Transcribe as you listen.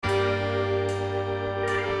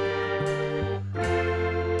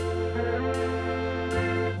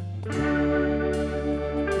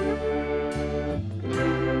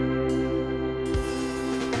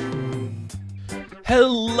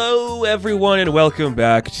Hello, everyone, and welcome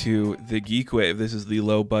back to the Geek Wave. This is the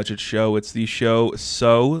low budget show. It's the show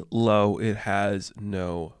so low it has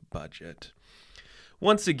no budget.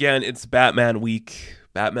 Once again, it's Batman week,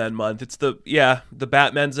 Batman month. It's the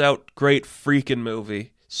Batman's out. Great freaking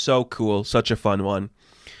movie. So cool. Such a fun one.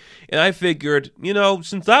 And I figured,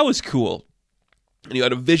 since that was cool, and you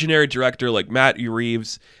had a visionary director like Matt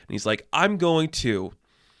Reeves, and he's like, I'm going to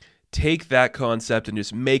take that concept and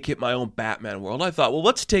just make it my own Batman world. I thought, well,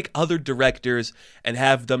 let's take other directors and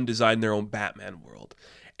have them design their own Batman world.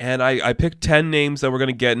 And I picked 10 names that we're going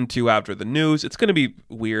to get into after the news. It's going to be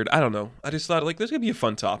weird. I don't know. I just thought, there's going to be a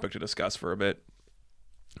fun topic to discuss for a bit.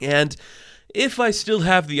 And if I still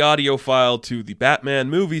have the audio file to the Batman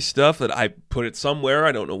movie stuff, that I put it somewhere,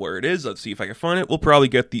 I don't know where it is. Let's see if I can find it. We'll probably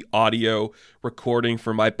get the audio recording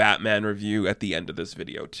for my Batman review at the end of this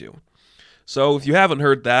video, too. So if you haven't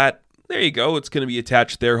heard that, there you go. It's going to be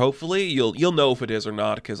attached there, hopefully. You'll know if it is or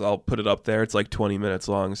not, because I'll put it up there. It's like 20 minutes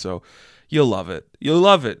long, so you'll love it. You'll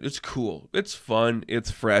love it. It's cool. It's fun.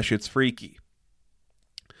 It's fresh. It's freaky.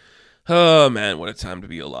 Oh, man, what a time to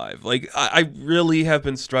be alive. I really have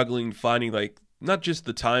been struggling finding, not just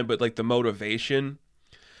the time, but, the motivation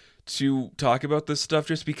to talk about this stuff,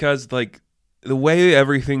 just because, the way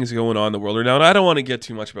everything's going on in the world right now, and I don't want to get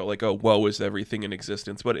too much about, woe is everything in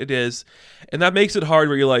existence, but it is. And that makes it hard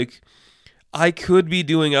where you're like, I could be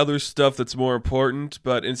doing other stuff that's more important,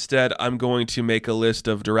 but instead I'm going to make a list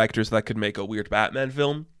of directors that could make a weird Batman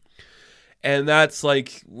film. And that's,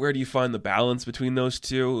 where do you find the balance between those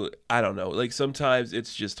two? I don't know. Sometimes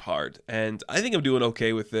it's just hard. And I think I'm doing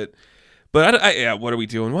okay with it. But, what are we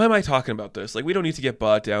doing? Why am I talking about this? We don't need to get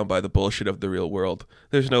bogged down by the bullshit of the real world.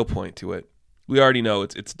 There's no point to it. We already know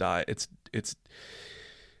it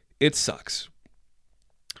sucks.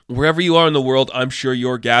 Wherever you are in the world, I'm sure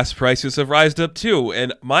your gas prices have rised up too,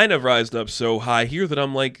 and mine have rised up so high here that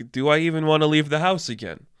I'm like, do I even want to leave the house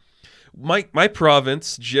again? My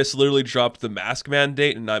province just literally dropped the mask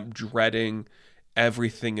mandate, and I'm dreading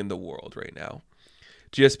everything in the world right now.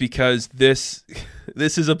 Just because this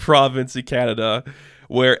is a province in Canada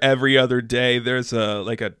where every other day there's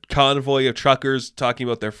a convoy of truckers talking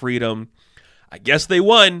about their freedom. I guess they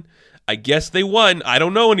won. I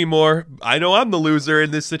don't know anymore. I know I'm the loser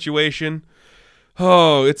in this situation.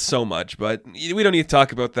 Oh, it's so much, but we don't need to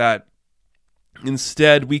talk about that.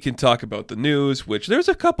 Instead, we can talk about the news, which there's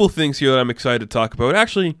a couple things here that I'm excited to talk about.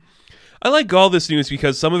 Actually, I like all this news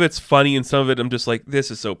because some of it's funny and some of it I'm just like, this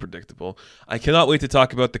is so predictable. I cannot wait to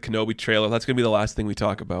talk about the Kenobi trailer. That's going to be the last thing we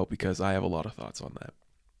talk about because I have a lot of thoughts on that.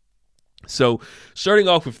 So, starting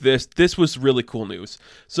off with this was really cool news.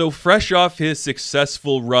 So, fresh off his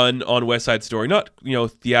successful run on West Side Story, not,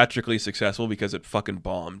 theatrically successful because it fucking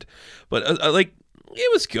bombed, but,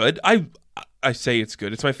 it was good. I say it's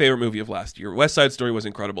good. It's my favorite movie of last year. West Side Story was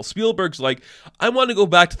incredible. Spielberg's like, I want to go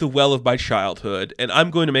back to the well of my childhood, and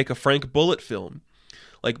I'm going to make a Frank Bullitt film.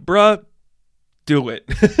 Bruh, do it.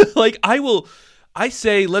 I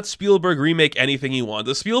say, let Spielberg remake anything he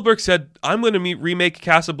wants. If Spielberg said, I'm going to remake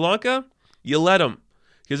Casablanca, you let him.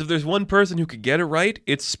 Because if there's one person who could get it right,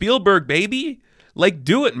 it's Spielberg, baby.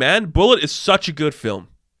 Do it, man. Bullitt is such a good film.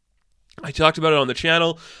 I talked about it on the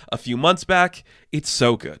channel a few months back. It's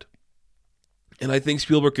so good. And I think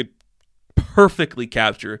Spielberg could perfectly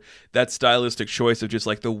capture that stylistic choice of just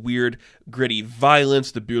the weird, gritty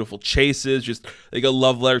violence, the beautiful chases, just a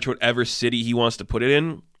love letter to whatever city he wants to put it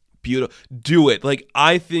in. Beautiful. Do it.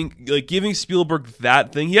 I think giving Spielberg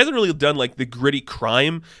that thing. He hasn't really done the gritty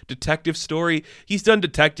crime detective story. He's done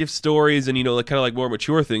detective stories and kind of more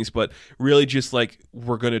mature things, but really just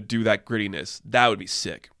we're going to do that grittiness. That would be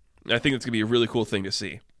sick. I think it's going to be a really cool thing to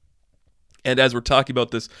see. And as we're talking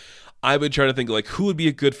about this, I've been trying to think who would be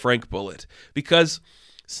a good Frank Bullitt, because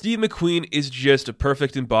Steve McQueen is just a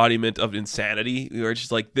perfect embodiment of insanity. Where it's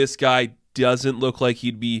just this guy doesn't look like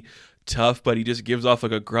he'd be tough, but he just gives off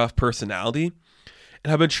a gruff personality.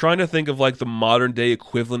 And I've been trying to think of the modern day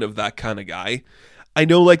equivalent of that kind of guy. I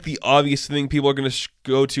know the obvious thing people are going to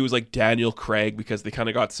go to is Daniel Craig, because they kind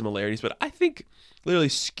of got similarities, but I think literally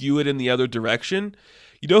skew it in the other direction.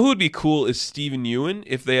 You know who would be cool is Steven Yeun.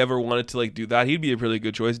 If they ever wanted to do that, he'd be a really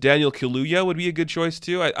good choice. Daniel Kaluuya would be a good choice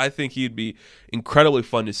too. I think he'd be incredibly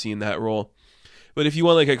fun to see in that role. But if you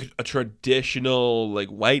want a traditional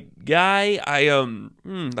white guy,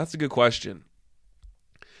 that's a good question.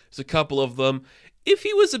 There's a couple of them. If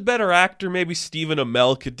he was a better actor, maybe Stephen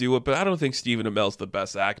Amell could do it, but I don't think Stephen Amell's the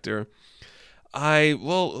best actor.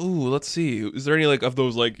 Let's see. Is there any of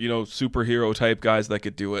those superhero type guys that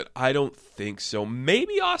could do it? I don't think so.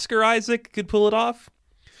 Maybe Oscar Isaac could pull it off.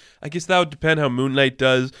 I guess that would depend how Moon Knight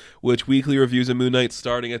does, which weekly reviews of Moon Knight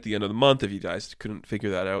starting at the end of the month, if you guys couldn't figure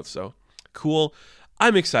that out. So, cool.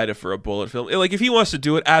 I'm excited for a Bullet film. Like, if he wants to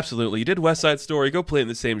do it, absolutely. He did West Side Story. Go play in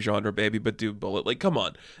the same genre, baby, but do Bullet. Like, come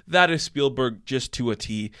on. That is Spielberg just to a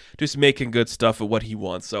T, just making good stuff of what he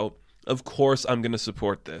wants. So, of course, I'm going to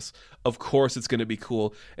support this. Of course, it's going to be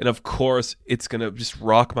cool. And of course, it's going to just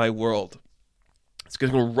rock my world. It's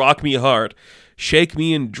going to rock me hard, shake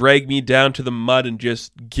me and drag me down to the mud and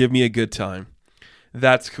just give me a good time.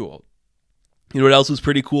 That's cool. You know what else was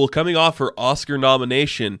pretty cool? Coming off her Oscar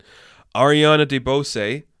nomination, Ariana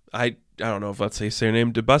DeBose, I don't know if that's how you say her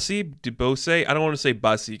name, DeBose? I don't want to say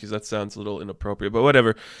Bussy because that sounds a little inappropriate, but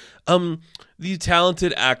whatever. The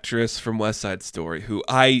talented actress from West Side Story, who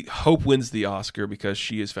I hope wins the Oscar because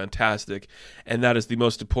she is fantastic, and that is the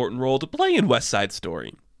most important role to play in West Side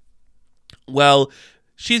Story. Well,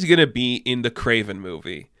 she's going to be in the Craven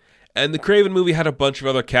movie. And the Craven movie had a bunch of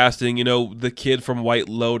other casting. You know, the kid from White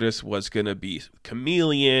Lotus was going to be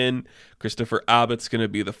Chameleon. Christopher Abbott's going to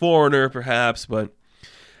be the Foreigner, perhaps. But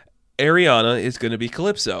Ariana is going to be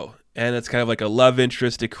Calypso. And it's kind of like a love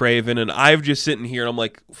interest to Craven. And I'm just sitting here and I'm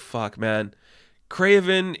like, fuck, man.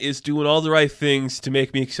 Craven is doing all the right things to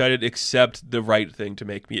make me excited, except the right thing to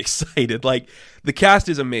make me excited. Like, the cast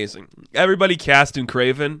is amazing. Everybody cast in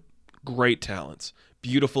Craven, great talents.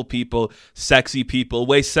 Beautiful people, sexy people,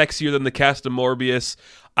 way sexier than the cast of Morbius.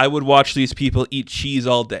 I would watch these people eat cheese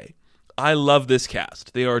all day. I love this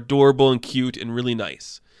cast. They are adorable and cute and really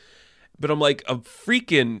nice. But I'm like, a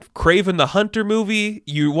freaking Craven the Hunter movie?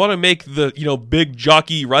 You want to make the, big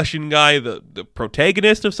jockey Russian guy the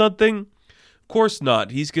protagonist of something? Of course not.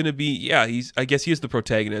 He's going to be, I guess he is the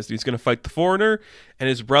protagonist. He's going to fight the Foreigner, and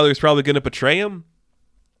his brother's probably going to betray him.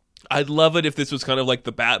 I'd love it if this was kind of like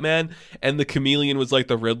the Batman and the Chameleon was like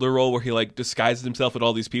the Riddler role where he like disguises himself with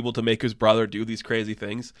all these people to make his brother do these crazy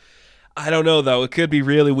things. I don't know though. It could be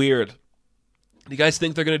really weird. Do you guys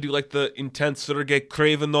think they're going to do like the intense Sergei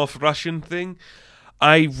Kravenov Russian thing?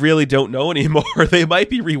 I really don't know anymore. They might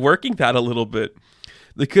be reworking that a little bit.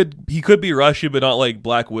 He could be Russian, but not like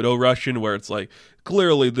Black Widow Russian where it's like,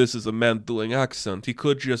 clearly this is a man doing accent. He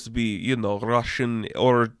could just be, Russian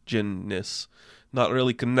originness. Not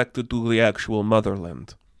really connected to the actual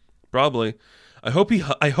motherland. Probably. I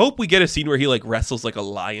hope we get a scene where he like wrestles like a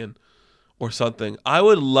lion or something. I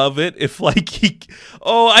would love it if like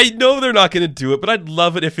I know they're not going to do it, but I'd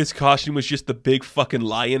love it if his costume was just the big fucking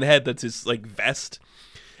lion head that's his like vest.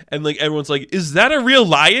 And like everyone's like, "Is that a real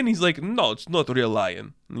lion?" He's like, "No, it's not a real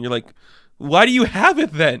lion." And you're like, "Why do you have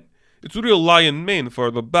it then?" "It's a real lion mane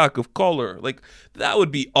for the back of collar." Like that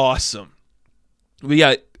would be awesome. But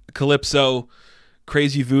yeah, Calypso,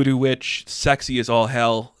 crazy voodoo witch, sexy as all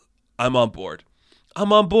hell. I'm on board.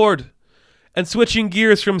 And switching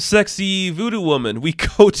gears from sexy voodoo woman, we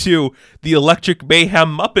go to the Electric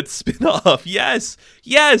Mayhem Muppet spinoff.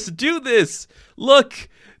 Yes, do this. Look,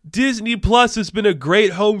 Disney Plus has been a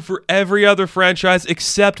great home for every other franchise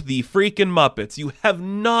except the freaking Muppets. You have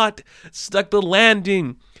not stuck the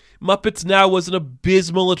landing. Muppets Now was an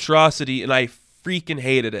abysmal atrocity, and I freaking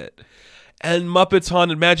hated it. And Muppets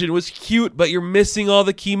Haunted Mansion was cute, but you're missing all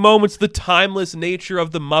the key moments. The timeless nature of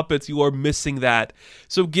the Muppets, you are missing that.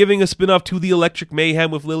 So giving a spinoff to the Electric Mayhem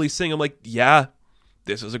with Lily Singh, I'm like, yeah,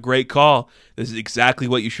 this is a great call. This is exactly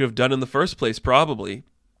what you should have done in the first place, probably.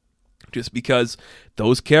 Just because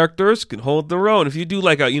those characters can hold their own. If you do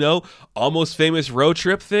like a, Almost Famous road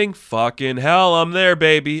trip thing, fucking hell, I'm there,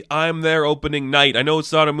 baby. I'm there opening night. I know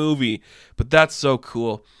it's not a movie, but that's so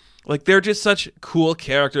cool. Like, they're just such cool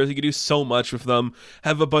characters. You can do so much with them.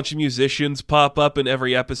 Have a bunch of musicians pop up in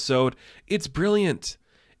every episode. It's brilliant.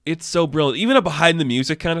 It's so brilliant. Even a behind the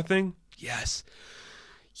music kind of thing. Yes.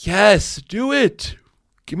 Yes, do it.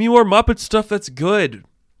 Give me more Muppet stuff that's good.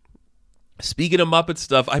 Speaking of Muppet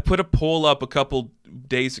stuff, I put a poll up a couple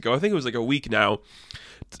days ago. I think it was like a week now.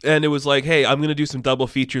 And it was like, hey, I'm going to do some double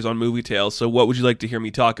features on Movie Tales, so what would you like to hear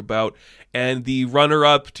me talk about? And the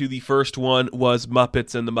runner-up to the first one was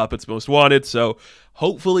Muppets and the Muppets Most Wanted, so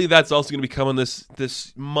hopefully that's also going to be coming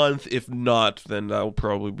this month. If not, then that will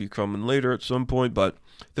probably be coming later at some point, but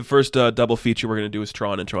the first double feature we're going to do is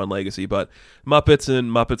Tron and Tron Legacy, but Muppets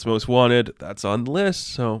and Muppets Most Wanted, that's on the list,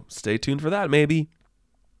 so stay tuned for that, maybe.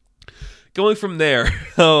 Going from there,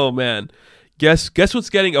 oh man, guess what's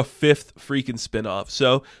getting a fifth freaking spinoff?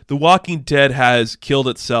 So The Walking Dead has killed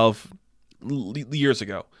itself years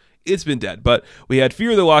ago. It's been dead, but we had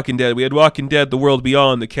Fear the Walking Dead, we had Walking Dead: The World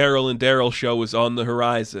Beyond, the Carol and Daryl show was on the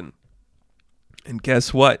horizon. And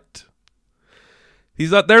guess what?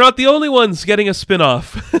 They're not the only ones getting a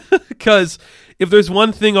spinoff. Because if there's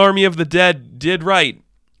one thing Army of the Dead did right,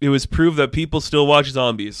 It was proved that people still watch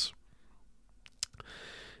zombies.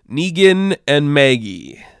 Negan and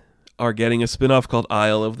Maggie are getting a spinoff called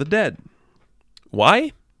Isle of the Dead.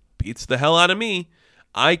 Why? Beats the hell out of me.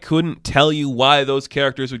 I couldn't tell you why those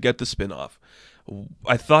characters would get the spinoff.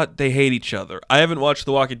 I thought they hate each other. I haven't watched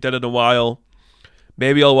The Walking Dead in a while.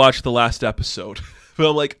 Maybe I'll watch the last episode. But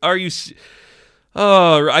I'm like, are you...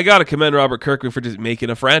 Oh, I gotta commend Robert Kirkman for just making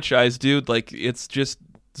a franchise, dude. Like, it's just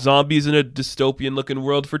zombies in a dystopian-looking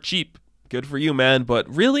world for cheap. Good for you, man.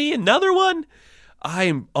 But really? Another one?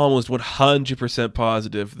 I'm almost 100%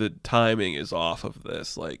 positive the timing is off of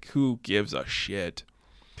this. Like, who gives a shit?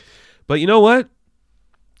 But you know what?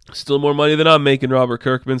 Still more money than I'm making, Robert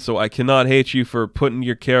Kirkman, so I cannot hate you for putting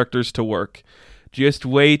your characters to work. Just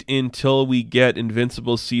wait until we get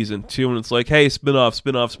Invincible Season 2, and it's like, hey, spin-off.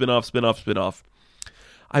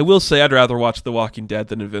 I will say I'd rather watch The Walking Dead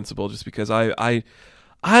than Invincible, just because I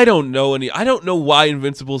don't know I don't know why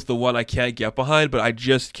Invincible's the one I can't get behind, but I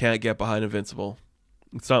just can't get behind Invincible.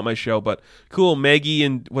 It's not my show, but cool. Maggie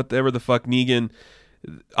and whatever the fuck, Negan,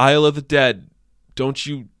 Isle of the Dead. Don't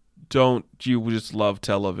you just love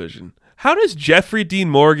television? How does Jeffrey Dean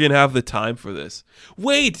Morgan have the time for this?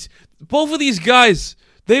 Wait, both of these guys,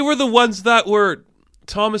 they were the ones that were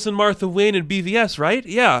Thomas and Martha Wayne in BVS, right?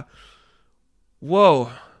 Yeah.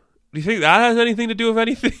 Whoa. Do you think that has anything to do with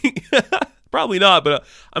anything? Probably not, but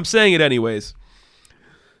I'm saying it anyways.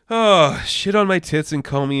 Oh, shit on my tits and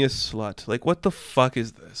call me a slut. Like, what the fuck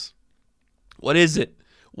is this? What is it?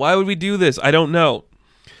 Why would we do this? I don't know.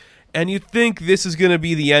 And you think this is going to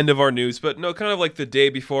be the end of our news, but no, kind of like the day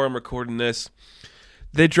before I'm recording this,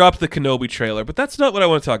 they dropped the Kenobi trailer. But that's not what I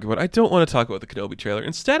want to talk about. I don't want to talk about the Kenobi trailer.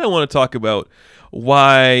 Instead, I want to talk about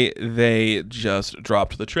why they just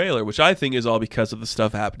dropped the trailer, which I think is all because of the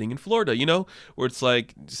stuff happening in Florida, you know, where it's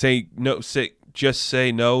like, just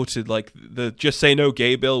say no to like the just say no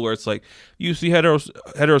gay bill, where it's like you see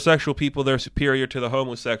heterosexual people, they're superior to the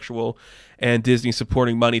homosexual, and Disney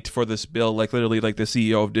supporting money for this bill. Like literally, like the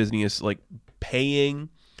CEO of Disney is like paying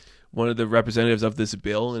one of the representatives of this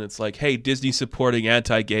bill, and it's like, hey, Disney supporting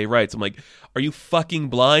anti-gay rights. I'm like, are you fucking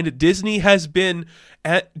blind? Disney has been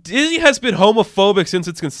homophobic since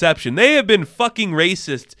its conception. They have been fucking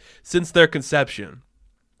racist since their conception.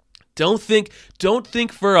 Don't think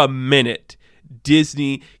for a minute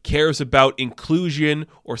Disney cares about inclusion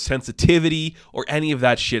or sensitivity or any of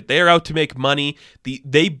that shit. They are out to make money.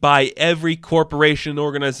 They buy every corporation and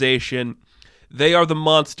organization. They are the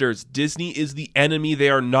monsters. Disney is the enemy. They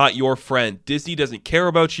are not your friend. Disney doesn't care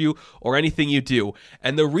about you or anything you do.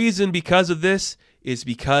 And the reason because of this is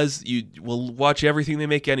because you will watch everything they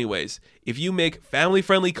make anyways. If you make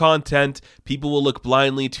family-friendly content, people will look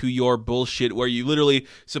blindly to your bullshit where you literally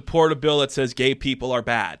support a bill that says gay people are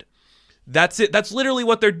bad. That's it. That's literally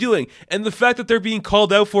what they're doing. And the fact that they're being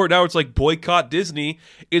called out for it now, it's like boycott Disney.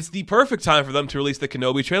 It's the perfect time for them to release the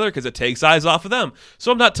Kenobi trailer because it takes eyes off of them.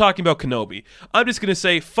 So I'm not talking about Kenobi. I'm just going to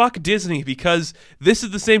say fuck Disney because this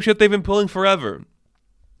is the same shit they've been pulling forever.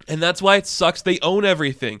 And that's why it sucks they own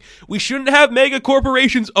everything. We shouldn't have mega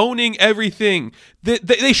corporations owning everything.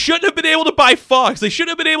 They shouldn't have been able to buy Fox. They shouldn't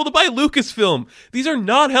have been able to buy Lucasfilm. These are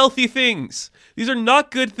not healthy things. These are not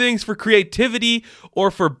good things for creativity or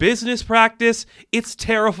for business practice. It's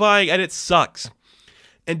terrifying and it sucks.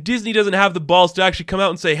 And Disney doesn't have the balls to actually come out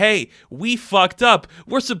and say, hey, we fucked up.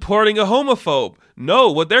 We're supporting a homophobe.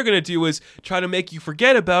 No, what they're going to do is try to make you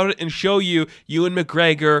forget about it and show you Ewan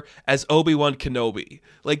McGregor as Obi-Wan Kenobi.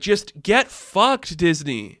 Like, just get fucked,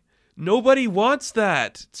 Disney. Nobody wants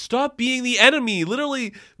that. Stop being the enemy.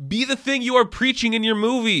 Literally, be the thing you are preaching in your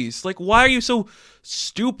movies. Like, why are you so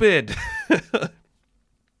stupid?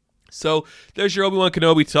 So, there's your Obi-Wan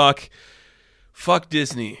Kenobi talk. Fuck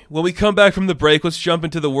Disney. When we come back from the break, let's jump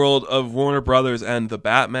into the world of Warner Brothers and the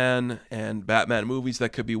Batman and Batman movies that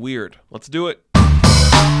could be weird. Let's do it.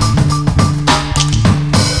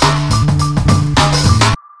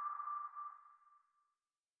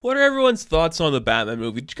 What are everyone's thoughts on the Batman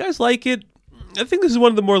movie? Did you guys like it? I think this is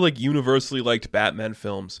one of the more like universally liked Batman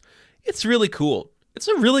films. It's really cool. It's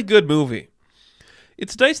a really good movie.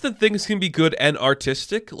 It's nice that things can be good and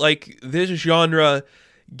artistic. Like, this genre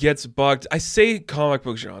gets bogged. I say comic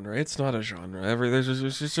book genre. It's not a genre.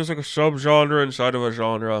 It's just like a subgenre inside of a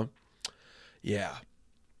genre. Yeah.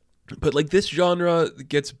 But like this genre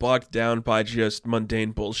gets bogged down by just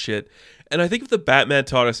mundane bullshit. And I think if the Batman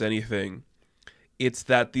taught us anything, it's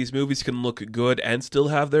that these movies can look good and still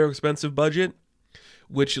have their expensive budget.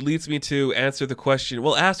 Which leads me to ask the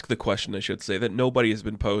question, I should say, that nobody has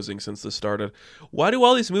been posing since this started. Why do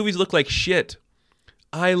all these movies look like shit?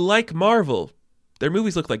 I like Marvel. Their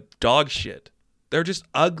movies look like dog shit. They're just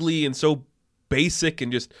ugly and so basic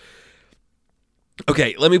and just...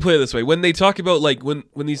 Okay, let me put it this way. When they talk about, like, when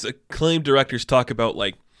these acclaimed directors talk about,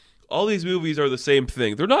 like, all these movies are the same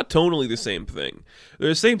thing, they're not tonally the same thing. They're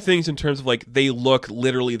the same things in terms of, like, they look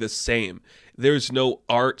literally the same. There's no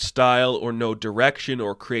art style or no direction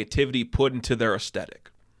or creativity put into their aesthetic.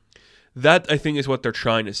 That, I think, is what they're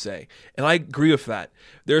trying to say. And I agree with that.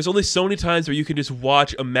 There's only so many times where you can just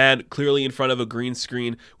watch a man clearly in front of a green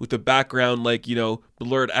screen with the background, like, you know,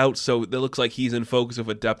 blurred out so it looks like he's in focus of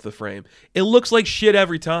a depth of frame. It looks like shit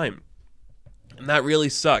every time. And that really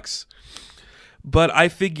sucks. But I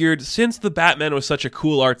figured, since The Batman was such a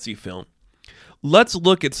cool artsy film, let's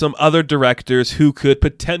look at some other directors who could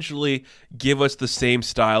potentially give us the same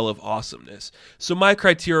style of awesomeness. So my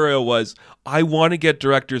criteria was, I want to get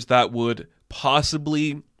directors that would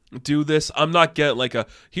possibly do this. I'm not getting like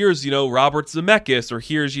here's, you know, Robert Zemeckis, or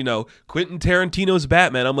here's, you know, Quentin Tarantino's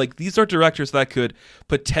Batman. I'm like, these are directors that could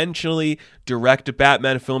potentially direct a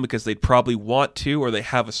Batman film because they'd probably want to, or they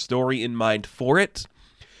have a story in mind for it.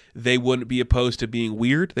 They wouldn't be opposed to being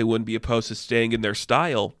weird. They wouldn't be opposed to staying in their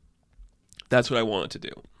style. That's what I wanted to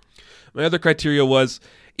do. My other criteria was,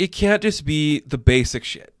 it can't just be the basic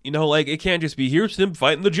shit. You know, like, it can't just be, here's him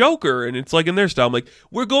fighting the Joker, and it's like in their style. I'm like,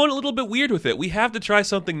 we're going a little bit weird with it. We have to try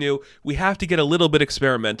something new. We have to get a little bit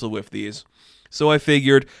experimental with these. So I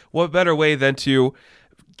figured, what better way than to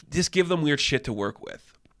just give them weird shit to work with.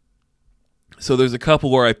 So there's a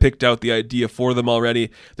couple where I picked out the idea for them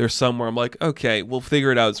already. There's some where I'm like, okay, we'll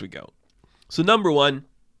figure it out as we go. So number one,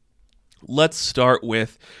 let's start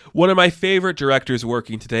with one of my favorite directors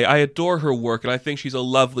working today. I adore her work, and I think she's a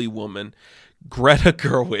lovely woman, Greta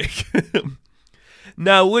Gerwig.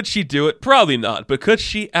 Now, would she do it? Probably not, but could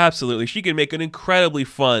she? Absolutely. She can make an incredibly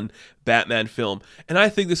fun Batman film, and I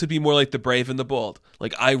think this would be more like The Brave and the Bold.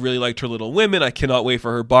 Like, I really liked her Little Women. I cannot wait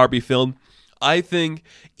for her Barbie film. I think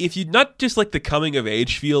if you not just like the coming of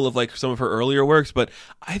age feel of like some of her earlier works, but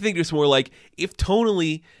I think just more like if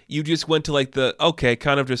tonally you just went to like the, okay,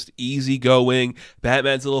 kind of just easygoing,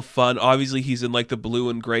 Batman's a little fun. Obviously he's in like the blue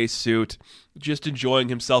and gray suit, just enjoying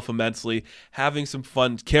himself immensely, having some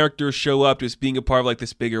fun characters show up, just being a part of like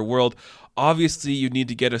this bigger world. Obviously you need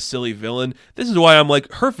to get a silly villain. This is why I'm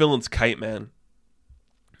like, her villain's Kite Man.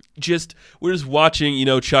 We're just watching, you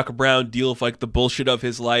know, Chuck Brown deal with like the bullshit of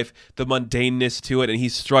his life, the mundaneness to it, and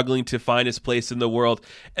he's struggling to find his place in the world,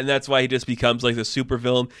 and that's why he just becomes like the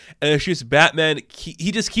supervillain. And it's just Batman,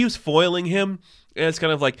 he just keeps foiling him, and it's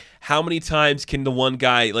kind of like, how many times can the one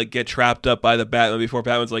guy like get trapped up by the Batman before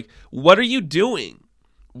Batman's like, what are you doing?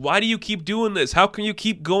 Why do you keep doing this? How can you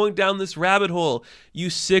keep going down this rabbit hole? You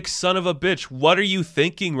sick son of a bitch. What are you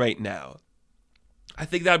thinking right now? I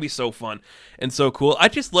think that'd be so fun and so cool. I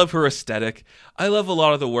just love her aesthetic. I love a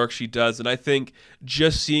lot of the work she does, and I think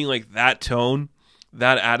just seeing like that tone,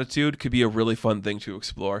 that attitude could be a really fun thing to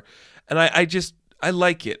explore. And I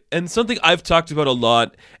like it. And something I've talked about a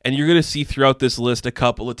lot, and you're going to see throughout this list a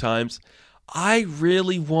couple of times, I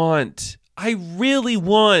really want a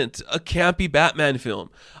campy Batman film.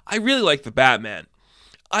 I really like the Batman.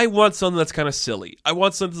 I want something that's kind of silly. I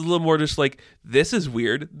want something a little more just like, this is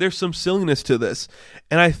weird. There's some silliness to this.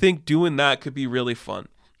 And I think doing that could be really fun.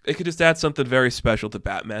 It could just add something very special to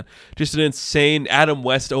Batman. Just an insane Adam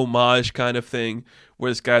West homage kind of thing, where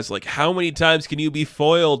this guy's like, how many times can you be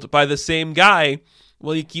foiled by the same guy?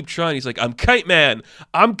 Well, you keep trying. He's like, I'm Kite Man.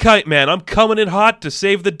 I'm coming in hot to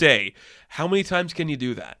save the day. How many times can you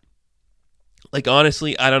do that? Like,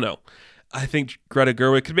 honestly, I don't know. I think Greta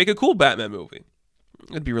Gerwig could make a cool Batman movie.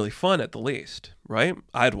 It'd be really fun at the least, right?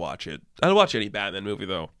 I'd watch it. I'd watch any Batman movie,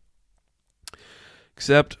 though.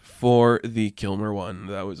 Except for the Kilmer one.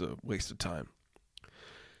 That was a waste of time.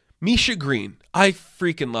 Misha Green. I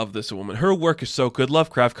freaking love this woman. Her work is so good.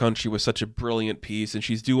 Lovecraft Country was such a brilliant piece, and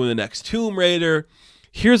she's doing the next Tomb Raider.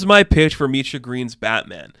 Here's my pitch for Misha Green's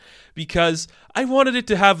Batman. Because I wanted it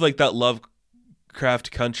to have like that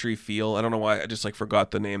Lovecraft Country feel. I don't know why I just like forgot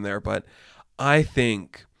the name there, but I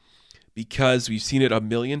think because we've seen it a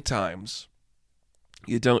million times,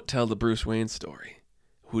 you don't tell the Bruce Wayne story.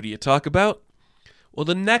 Who do you talk about? Well,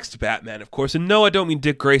 the next Batman, of course. And no, I don't mean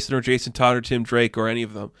Dick Grayson or Jason Todd or Tim Drake or any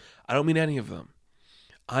of them. I don't mean any of them.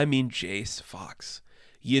 I mean Jace Fox.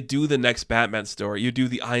 You do the next Batman story. You do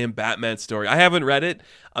the I Am Batman story. I haven't read it.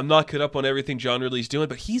 I'm not caught up on everything John Ridley's doing,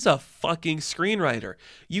 but he's a fucking screenwriter.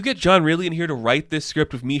 You get John Ridley in here to write this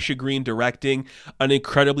script with Misha Green directing an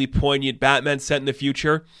incredibly poignant Batman set in the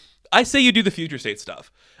future. I say you do the future state stuff.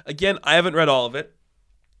 Again, I haven't read all of it,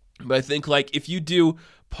 but I think like if you do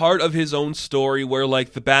part of his own story where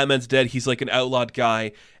like the Batman's dead, he's like an outlawed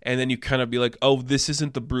guy, and then you kind of be like, oh, this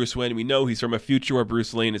isn't the Bruce Wayne we know. He's from a future where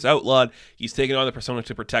Bruce Wayne is outlawed. He's taken on the persona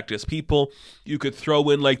to protect his people. You could throw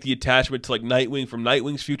in like the attachment to like Nightwing from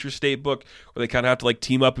Nightwing's Future State book, where they kind of have to like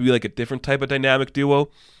team up and be like a different type of dynamic duo.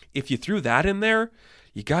 If you threw that in there,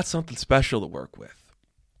 you got something special to work with.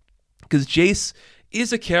 Because Jace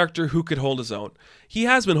is a character who could hold his own. He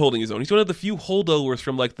has been holding his own. He's one of the few holdovers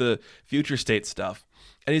from like the Future State stuff.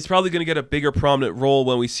 And he's probably going to get a bigger prominent role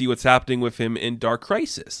when we see what's happening with him in Dark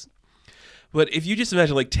Crisis. But if you just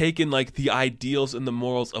imagine like taking like the ideals and the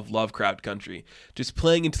morals of Lovecraft Country, just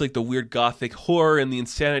playing into like the weird gothic horror and the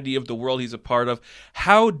insanity of the world he's a part of,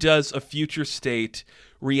 how does a future state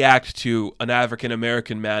react to an African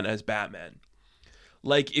American man as Batman?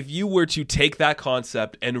 Like if you were to take that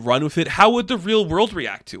concept and run with it, how would the real world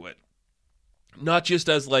react to it? Not just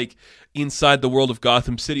as like inside the world of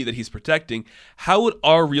Gotham City that he's protecting, how would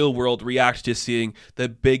our real world react to seeing the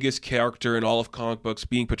biggest character in all of comic books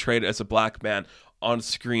being portrayed as a black man on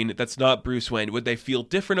screen that's not Bruce Wayne? Would they feel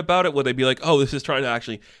different about it? Would they be like, oh, this is trying to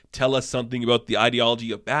actually tell us something about the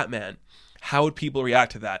ideology of Batman? How would people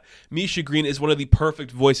react to that? Misha Green is one of the perfect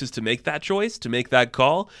voices to make that choice, to make that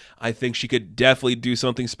call. I think she could definitely do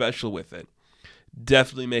something special with it.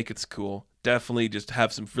 Definitely make it cool. Definitely just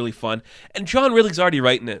have some really fun. And John Ridley's already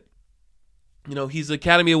writing it. You know, he's an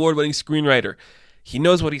Academy Award winning screenwriter. He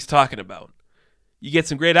knows what he's talking about. You get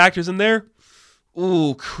some great actors in there.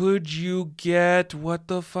 Ooh, could you get, what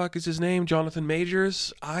the fuck is his name? Jonathan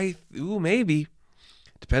Majors? Maybe.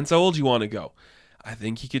 Depends how old you want to go. I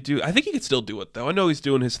think he could still do it though. I know he's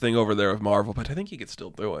doing his thing over there with Marvel, but I think he could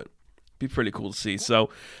still do it. Be pretty cool to see.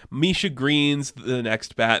 So Misha Green's the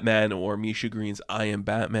next Batman, or Misha Green's I Am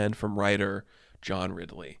Batman from writer John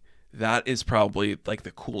Ridley. That is probably like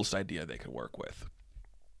the coolest idea they could work with.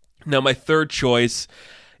 Now my third choice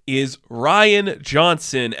is Rian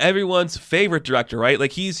Johnson, everyone's favorite director, right?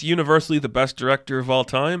 Like he's universally the best director of all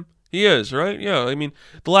time. He is, right? Yeah, I mean,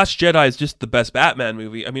 The Last Jedi is just the best Batman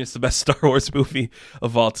movie. I mean, it's the best Star Wars movie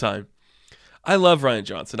of all time. I love Rian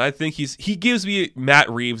Johnson. I think he gives me Matt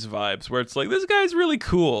Reeves vibes, where it's like, this guy's really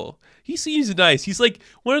cool. He seems nice. He's like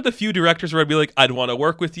one of the few directors where I'd be like, I'd want to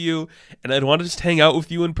work with you, and I'd want to just hang out with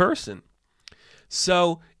you in person.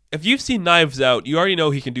 So if you've seen Knives Out, you already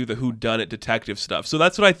know he can do the whodunit detective stuff. So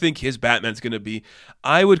that's what I think his Batman's going to be.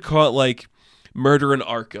 I would call it like Murder in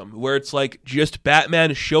Arkham, where it's like just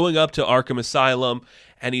Batman showing up to Arkham Asylum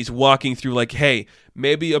and he's walking through like, hey,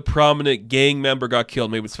 maybe a prominent gang member got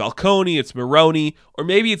killed. Maybe it's Falcone, it's Maroni, or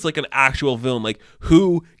maybe it's like an actual villain. Like,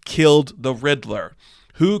 who killed the Riddler?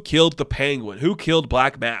 Who killed the Penguin? Who killed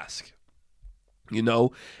Black Mask? You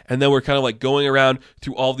know? And then we're kind of like going around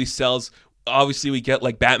through all these cells. Obviously, we get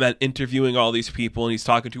like Batman interviewing all these people, and he's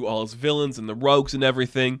talking to all his villains and the rogues and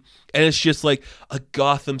everything. And it's just like a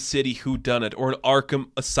Gotham City whodunit, or an Arkham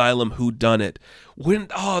Asylum whodunit.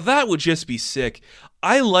 That would just be sick.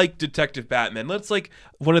 I like Detective Batman. That's like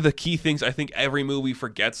one of the key things I think every movie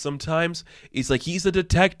forgets sometimes, is like he's a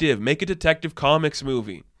detective. Make a Detective Comics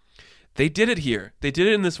movie. They did it here. They did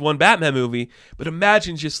it in this one Batman movie. But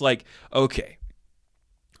imagine just like, okay,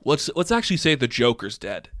 let's actually say the Joker's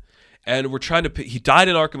dead. And we're trying to he died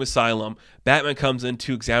in Arkham Asylum. Batman comes in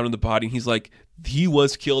to examine the body, and he's like, he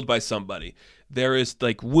was killed by somebody. There is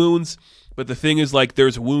like wounds, but the thing is like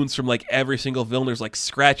there's wounds from like every single villain. There's like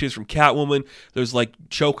scratches from Catwoman. There's like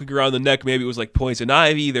choking around the neck. Maybe it was like poison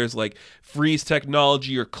ivy. There's like freeze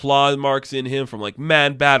technology or claw marks in him from like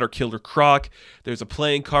Man-Bat or Killer Croc. There's a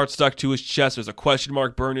playing card stuck to his chest. There's a question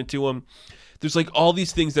mark burned into him. There's like all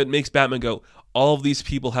these things that makes Batman go, all of these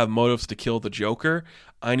people have motives to kill the Joker.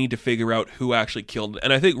 I need to figure out who actually killed him.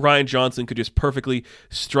 And I think Rian Johnson could just perfectly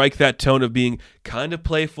strike that tone of being kind of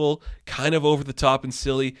playful, kind of over the top and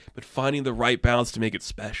silly, but finding the right balance to make it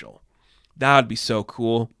special. That would be so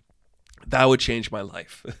cool. That would change my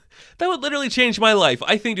life. That would literally change my life.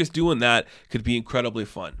 I think just doing that could be incredibly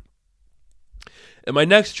fun. And my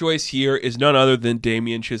next choice here is none other than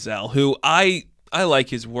Damien Chazelle, who I like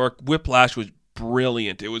his work. Whiplash was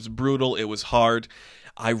brilliant. It was brutal. It was hard.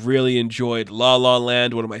 I really enjoyed La La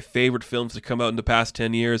Land, one of my favorite films to come out in the past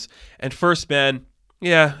 10 years. And First Man,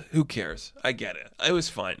 yeah, who cares? I get it. It was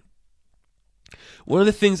fine. One of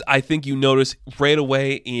the things I think you notice right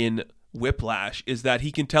away in Whiplash is that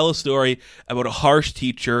he can tell a story about a harsh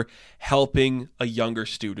teacher helping a younger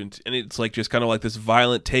student. And it's like just kind of like this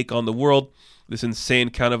violent take on the world, this insane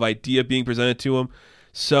kind of idea being presented to him.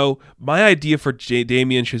 So my idea for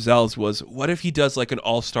Damien Chazelle's was, what if he does like an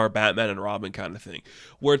all-star Batman and Robin kind of thing,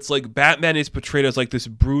 where it's like Batman is portrayed as like this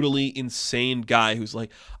brutally insane guy who's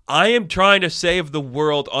like, I am trying to save the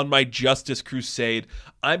world on my justice crusade.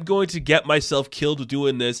 I'm going to get myself killed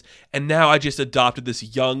doing this, and now I just adopted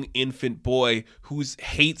this young infant boy who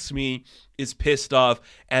hates me, is pissed off,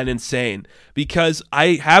 and insane. Because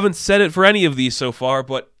I haven't said it for any of these so far,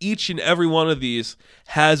 but each and every one of these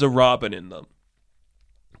has a Robin in them.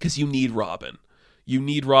 Because you need Robin. You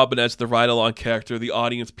need Robin as the ride-along character, the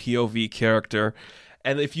audience POV character.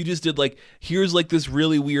 And if you just did like, here's like this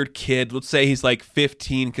really weird kid, let's say he's like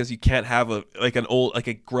 15 because you can't have a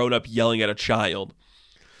grown-up yelling at a child.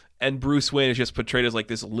 And Bruce Wayne is just portrayed as like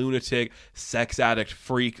this lunatic, sex addict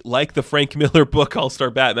freak, like the Frank Miller book All-Star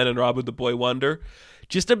Batman and Robin the Boy Wonder.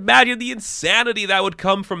 Just imagine the insanity that would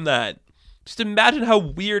come from that. Just imagine how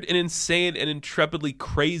weird and insane and intrepidly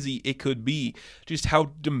crazy it could be. Just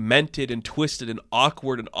how demented and twisted and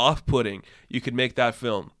awkward and off-putting you could make that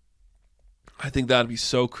film. I think that'd be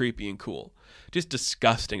so creepy and cool. Just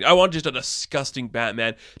disgusting. I want just a disgusting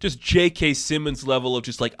Batman. Just J.K. Simmons level of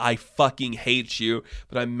just like, I fucking hate you,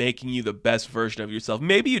 but I'm making you the best version of yourself.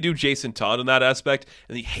 Maybe you do Jason Todd in that aspect,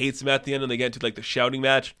 and he hates him at the end, and they get into like the shouting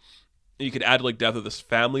match. You could add like Death of this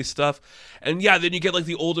family stuff. And yeah, then you get like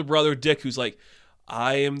the older brother Dick who's like,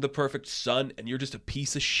 I am the perfect son and you're just a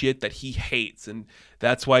piece of shit that he hates. And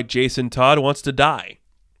that's why Jason Todd wants to die.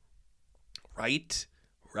 Right?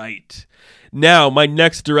 Right. Now, my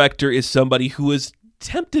next director is somebody who has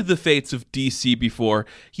tempted the fates of DC before.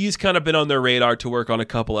 He's kind of been on their radar to work on a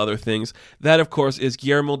couple other things. That, of course, is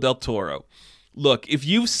Guillermo del Toro. Look, if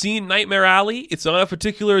you've seen Nightmare Alley, it's not a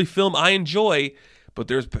particular film I enjoy, but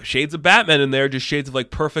there's shades of Batman in there, just shades of like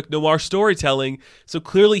perfect noir storytelling. So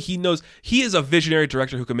clearly he knows, he is a visionary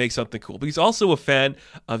director who can make something cool. But he's also a fan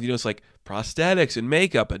of, it's like prosthetics and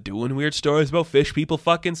makeup and doing weird stories about fish people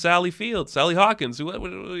fucking Sally Fields, Sally Hawkins. What are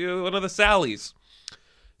the Sallys?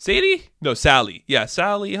 Sadie? No, Sally. Yeah,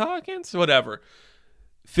 Sally Hawkins? Whatever.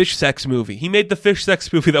 Fish sex movie. He made the fish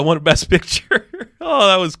sex movie that won Best Picture. Oh,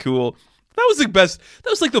 that was cool. That was the best. That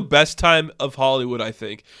was like the best time of Hollywood, I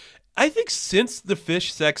think. I think since the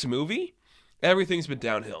fish sex movie, everything's been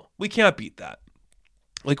downhill. We can't beat that.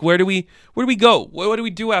 Like, where do we go? What do we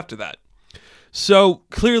do after that? So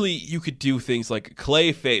clearly you could do things like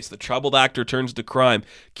Clayface, the troubled actor turns to crime.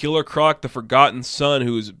 Killer Croc, the forgotten son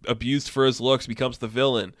who's abused for his looks, becomes the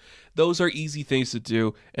villain. Those are easy things to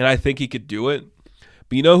do, and I think he could do it.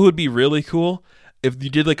 But you know who would be really cool? If you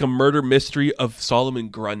did like a murder mystery of Solomon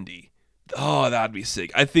Grundy. Oh, that'd be sick.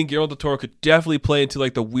 I think Guillermo del Toro could definitely play into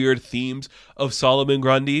like the weird themes of Solomon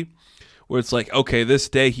Grundy, where it's like, okay, this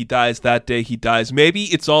day he dies, that day he dies. Maybe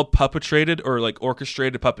it's all puppetrated or like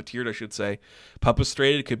orchestrated, puppeteered, I should say.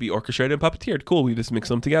 Puppestrated could be orchestrated and puppeteered. Cool, we just mix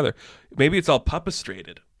them together. Maybe it's all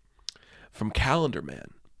puppestrated from Calendar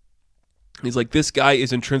Man. He's like, this guy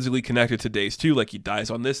is intrinsically connected to days too. Like he dies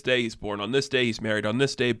on this day, he's born on this day, he's married on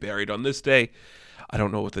this day, buried on this day. I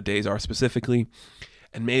don't know what the days are specifically.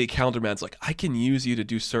 And maybe Calendar Man's like, I can use you to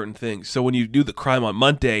do certain things. So when you do the crime on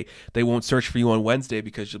Monday, they won't search for you on Wednesday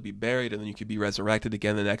because you'll be buried and then you could be resurrected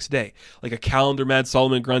again the next day. Like a Calendar Man,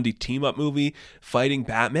 Solomon Grundy team-up movie fighting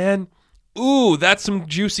Batman. Ooh, that's some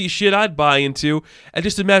juicy shit I'd buy into. And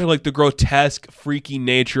just imagine like the grotesque, freaky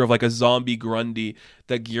nature of like a zombie Grundy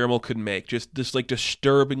that Guillermo could make. Just this like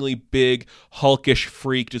disturbingly big, hulkish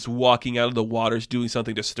freak just walking out of the waters doing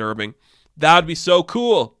something disturbing. That'd be so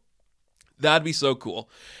cool. That'd be so cool.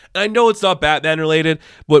 And I know it's not Batman related,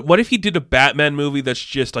 but what if he did a Batman movie that's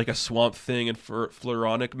just like a Swamp Thing and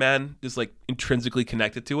Floronic Man is like intrinsically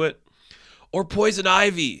connected to it? Or Poison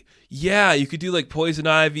Ivy. Yeah, you could do like Poison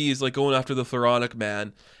Ivy is like going after the Floronic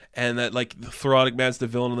Man, and that like the Floronic Man's the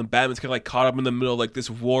villain, and then Batman's kind of like caught up in the middle of like this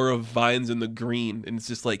war of vines in the green, and it's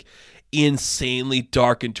just like insanely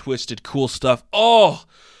dark and twisted, cool stuff. Oh,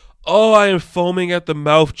 I am foaming at the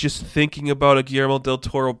mouth just thinking about a Guillermo del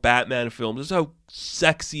Toro Batman film. Just how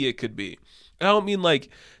sexy it could be. I don't mean like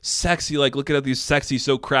sexy, like looking at these sexy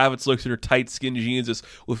Zoe Kravitz looks in her tight skin jeans just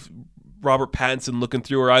with Robert Pattinson looking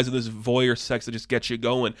through her eyes and this voyeur sex that just gets you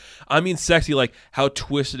going. I mean sexy, like how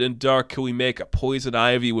twisted and dark can we make a Poison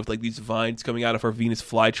Ivy with like these vines coming out of her Venus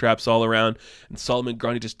flytraps all around and Solomon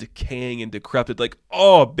Grundy just decaying and decrepit. Like,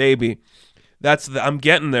 oh, baby. I'm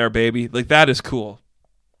getting there, baby. Like, that is cool.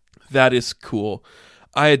 That is cool.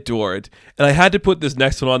 I adore it. And I had to put this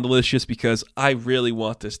next one on the list just because I really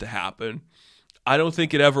want this to happen. I don't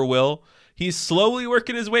think it ever will. He's slowly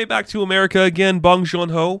working his way back to America again, Bong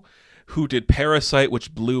Joon-ho, who did Parasite,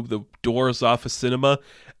 which blew the doors off of cinema.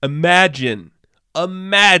 Imagine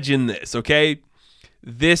this, okay?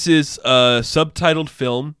 This is a subtitled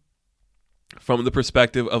film from the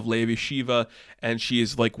perspective of Lady Shiva, and she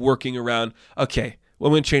is like working around. Okay, well,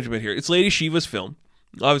 I'm going to change a bit here. It's Lady Shiva's film.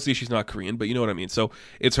 Obviously, she's not Korean, but you know what I mean. So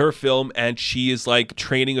it's her film, and she is like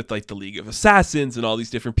training with like the League of Assassins and all these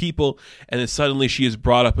different people. And then suddenly she is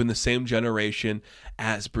brought up in the same generation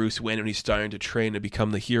as Bruce Wayne, and he's starting to train to become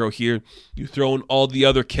the hero here. You throw in all the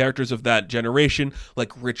other characters of that generation,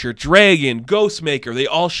 like Richard Dragon, Ghostmaker. They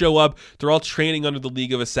all show up. They're all training under the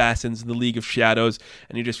League of Assassins and the League of Shadows,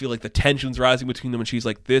 and you just feel like the tension's rising between them. And she's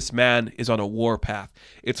like, this man is on a warpath.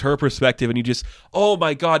 It's her perspective, and you just, oh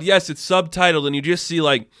my God, yes, it's subtitled, and you just see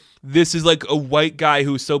like, this is like a white guy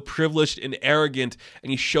who's so privileged and arrogant,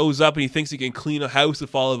 and he shows up and he thinks he can clean a house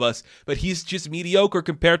with all of us, but he's just mediocre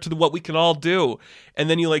compared to what we can all do. And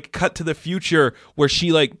then you like cut to the future where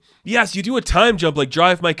she like, yes, you do a time jump, like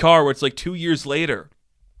Drive My Car, where it's like 2 years later.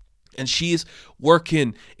 And she's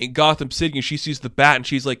working in Gotham City and she sees the Bat and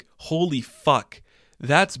she's like, holy fuck,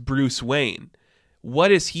 that's Bruce Wayne.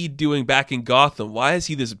 What is he doing back in Gotham? Why is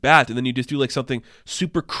he this Bat? And then you just do like something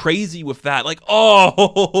super crazy with that. Like,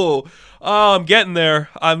 oh, I'm getting there.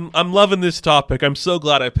 I'm loving this topic. I'm so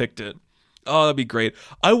glad I picked it. Oh, that'd be great.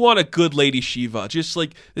 I want a good Lady Shiva. Just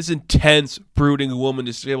like this intense, brooding woman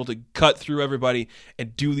just to be able to cut through everybody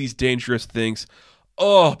and do these dangerous things.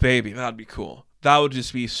 Oh, baby, that'd be cool. That would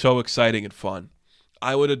just be so exciting and fun.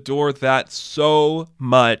 I would adore that so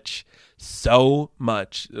much. So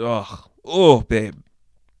much. Ugh. Oh, babe.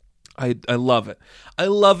 I love it. I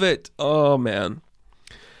love it. Oh, man.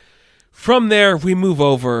 From there, we move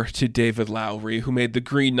over to David Lowery, who made The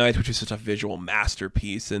Green Knight, which is such a visual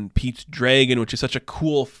masterpiece, and Pete's Dragon, which is such a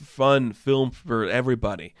cool, fun film for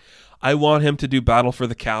everybody. I want him to do Battle for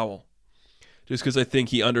the Cowl, just because I think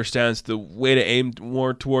he understands the way to aim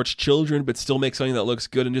more towards children, but still make something that looks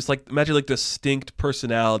good, and just like imagine like distinct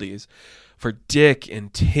personalities for Dick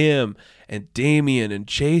and Tim and Damian and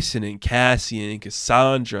Jason and Cassie and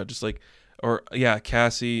Cassandra, just like, or yeah,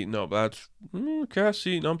 Cassie, no, that's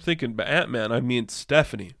Cassie, no, I'm thinking Ant-Man, I mean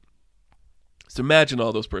Stephanie. So imagine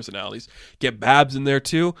all those personalities. Get Babs in there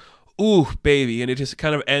too. Ooh, baby, and it just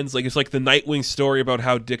kind of ends like, it's like the Nightwing story about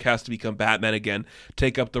how Dick has to become Batman again,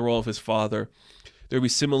 take up the role of his father. There'll be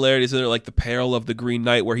similarities in there, like the peril of the Green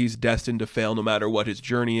Knight, where he's destined to fail no matter what his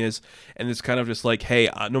journey is. And it's kind of just like, hey,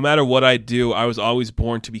 no matter what I do, I was always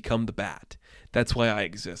born to become the Bat. That's why I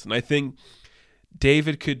exist. And I think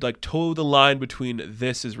David could like toe the line between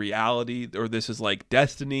this is reality, or this is like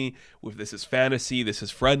destiny, with this is fantasy, this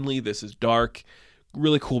is friendly, this is dark.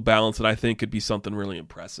 Really cool balance that I think could be something really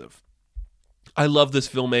impressive. I love this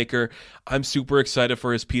filmmaker. I'm super excited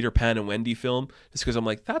for his Peter Pan and Wendy film, just because I'm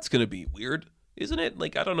like, that's going to be weird. Isn't it?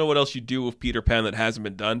 Like, I don't know what else you do with Peter Pan that hasn't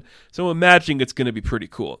been done. So I'm imagining it's going to be pretty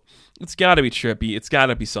cool. It's got to be trippy. It's got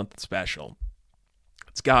to be something special.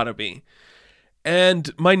 It's got to be. And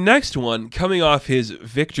my next one, coming off his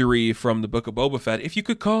victory from the Book of Boba Fett, if you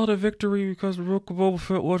could call it a victory because the Book of Boba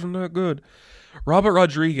Fett wasn't that good, Robert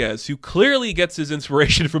Rodriguez, who clearly gets his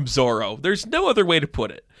inspiration from Zorro. There's no other way to put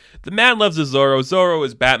it. The man loves his Zorro. Zorro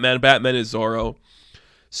is Batman. Batman is Zorro.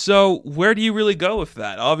 So where do you really go with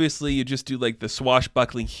that? Obviously, you just do like the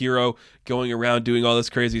swashbuckling hero going around doing all this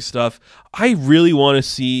crazy stuff. I really want to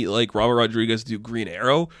see like Robert Rodriguez do Green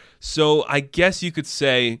Arrow. So I guess you could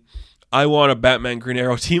say I want a Batman Green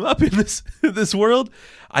Arrow team up in this world.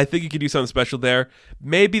 I think you could do something special there.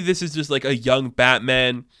 Maybe this is just like a young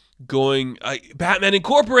Batman going Batman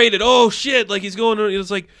Incorporated. Oh shit! Like he's going. It's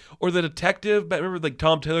like, or the detective. Remember like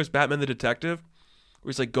Tom Taylor's Batman the Detective,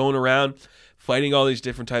 where he's like going around fighting all these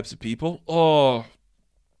different types of people. Oh,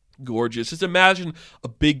 gorgeous. Just imagine a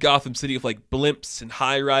big Gotham City of like blimps and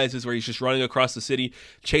high rises where he's just running across the city,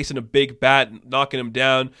 chasing a big bat and knocking him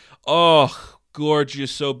down. Oh,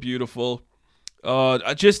 gorgeous. So beautiful.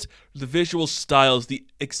 Just the visual styles, the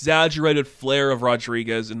exaggerated flair of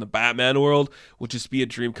Rodriguez in the Batman world would just be a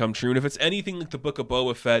dream come true. And if it's anything like the Book of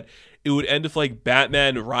Boba Fett, it would end with like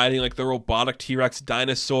Batman riding like the robotic T-Rex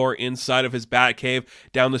dinosaur inside of his Batcave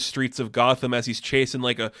down the streets of Gotham as he's chasing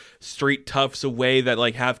like a street toughs away that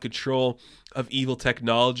like have control of evil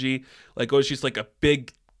technology. Like, oh, it's just like a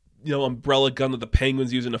big, umbrella gun that the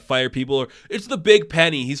Penguin's using to fire people. Or it's the Big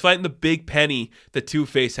Penny. He's fighting the Big Penny that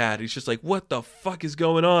Two-Face had. He's just like, what the fuck is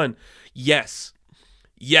going on? Yes,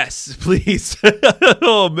 please.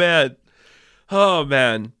 Oh man.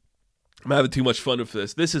 I'm having too much fun with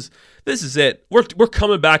this. This is it. We're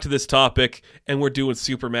coming back to this topic, and we're doing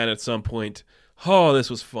Superman at some point. Oh,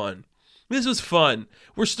 this was fun.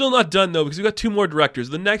 We're still not done, though, because we've got two more directors.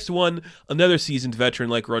 The next one, another seasoned veteran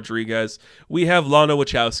like Rodriguez. We have Lana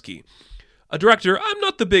Wachowski. A director I'm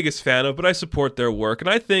not the biggest fan of, but I support their work. And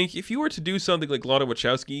I think if you were to do something like Lana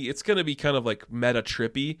Wachowski, it's going to be kind of like meta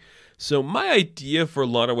trippy. So my idea for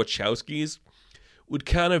Lana Wachowski's would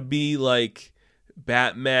kind of be like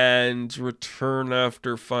Batman's return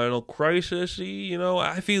after Final Crisis. You know,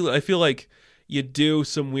 I feel like you do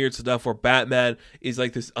some weird stuff where Batman is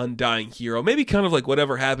like this undying hero. Maybe kind of like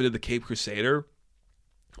whatever happened to the Cape Crusader,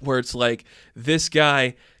 where it's like this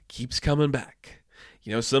guy keeps coming back.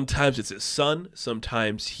 You know, sometimes it's his son.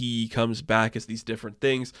 Sometimes he comes back as these different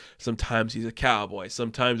things. Sometimes he's a cowboy.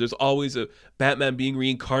 Sometimes there's always a Batman being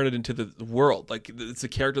reincarnated into the world. Like, it's a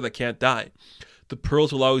character that can't die. The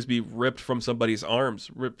pearls will always be ripped from somebody's arms,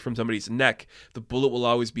 ripped from somebody's neck. The bullet will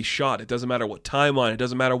always be shot. It doesn't matter what timeline. It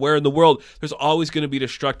doesn't matter where in the world. There's always going to be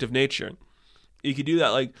destructive nature. You can do that.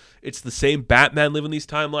 Like, it's the same Batman living these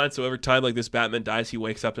timelines. So every time like this Batman dies, he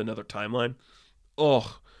wakes up in another timeline.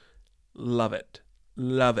 Oh, love it.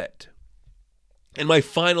 Love it. And my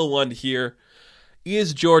final one here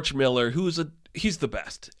is George Miller, he's the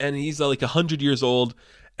best. And he's like 100 years old.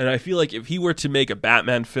 And I feel like if he were to make a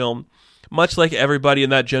Batman film, much like everybody in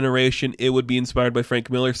that generation, it would be inspired by Frank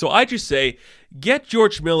Miller. So I just say, get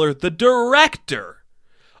George Miller, the director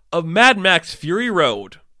of Mad Max Fury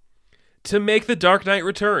Road, to make The Dark Knight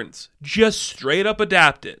Returns. Just straight up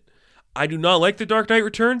adapt it. I do not like The Dark Knight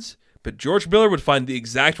Returns, but George Miller would find the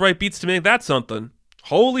exact right beats to make that something.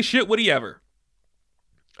 Holy shit, would he ever.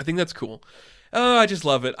 I think that's cool. Oh, I just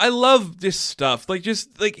love it. I love this stuff. Like,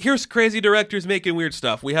 here's crazy directors making weird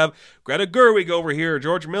stuff. We have Greta Gerwig over here,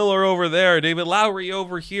 George Miller over there, David Lowery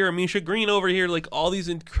over here, Misha Green over here. Like, all these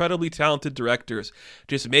incredibly talented directors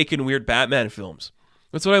just making weird Batman films.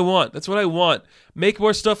 That's what I want. That's what I want. Make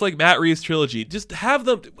more stuff like Matt Reeves' trilogy. Just have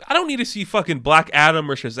them. I don't need to see fucking Black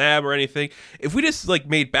Adam or Shazam or anything. If we just like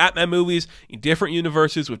made Batman movies in different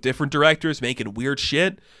universes with different directors making weird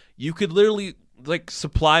shit, you could literally like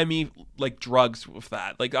supply me like drugs with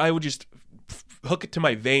that. Like I would just hook it to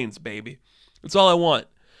my veins, baby. That's all I want.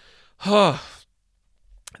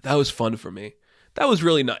 That was fun for me. That was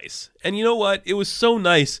really nice. And you know what? It was so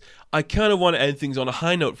nice. I kind of want to end things on a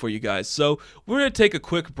high note for you guys. So we're going to take a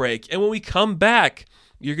quick break. And when we come back,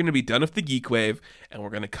 you're going to be done with the Geek Wave. And we're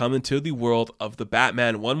going to come into the world of the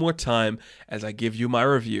Batman one more time as I give you my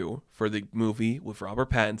review for the movie with Robert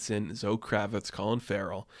Pattinson, Zoe Kravitz, Colin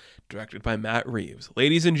Farrell, directed by Matt Reeves.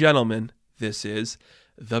 Ladies and gentlemen, this is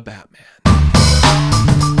The Batman.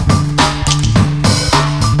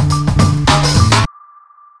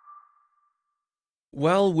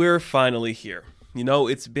 Well, we're finally here. You know,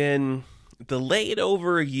 it's been delayed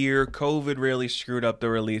over a year. COVID really screwed up the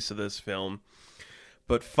release of this film.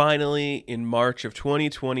 But finally, in March of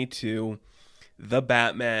 2022, The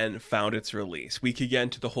Batman found its release. We could get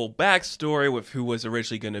into the whole backstory with who was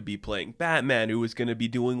originally going to be playing Batman, who was going to be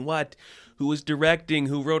doing what, who was directing,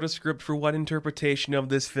 who wrote a script for what interpretation of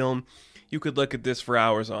this film. You could look at this for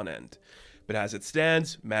hours on end. But as it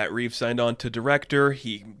stands, Matt Reeves signed on to director.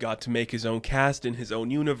 He got to make his own cast in his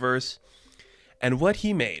own universe. And what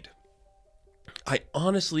he made, I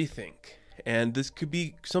honestly think, and this could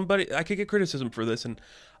be somebody, I could get criticism for this, and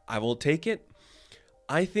I will take it.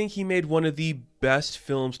 I think he made one of the best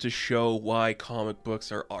films to show why comic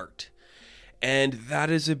books are art. And that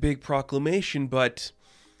is a big proclamation, but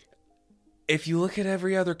if you look at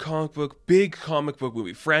every other comic book, big comic book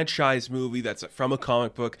movie, franchise movie that's from a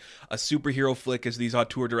comic book, a superhero flick as these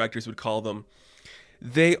auteur directors would call them,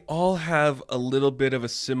 they all have a little bit of a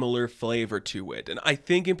similar flavor to it. And I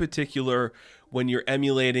think in particular, when you're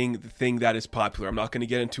emulating the thing that is popular, I'm not going to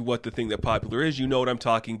get into what the thing that popular is. You know what I'm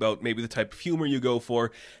talking about. Maybe the type of humor you go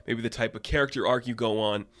for, maybe the type of character arc you go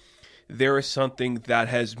on. There is something that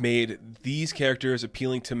has made these characters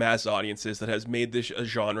appealing to mass audiences, that has made this a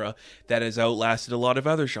genre that has outlasted a lot of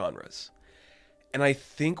other genres. And I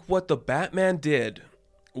think what the Batman did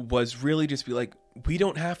was really just be like, we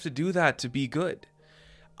don't have to do that to be good.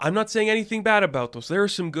 I'm not saying anything bad about those. There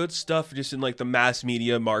is some good stuff just in like the mass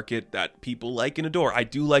media market that people like and adore. I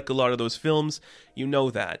do like a lot of those films. You know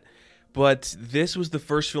that. But this was the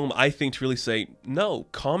first film, I think, to really say, no,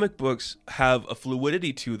 comic books have a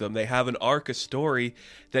fluidity to them. They have an arc, a story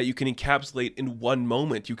that you can encapsulate in one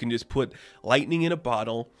moment. You can just put lightning in a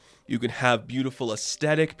bottle. You can have beautiful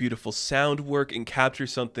aesthetic, beautiful sound work, and capture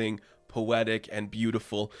something poetic and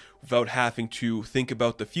beautiful without having to think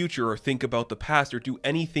about the future or think about the past or do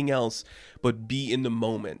anything else but be in the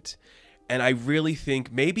moment. And I really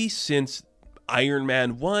think maybe since Iron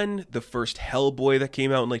Man 1, the first Hellboy that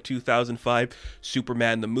came out in like 2005,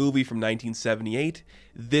 Superman the movie from 1978,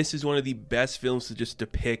 this is one of the best films to just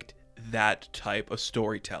depict that type of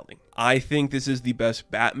storytelling. I think this is the best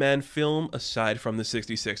Batman film aside from the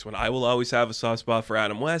 66 one. I will always have a soft spot for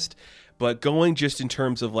Adam West, but going just in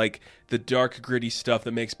terms of like the dark, gritty stuff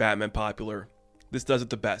that makes Batman popular, this does it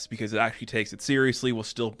the best because it actually takes it seriously while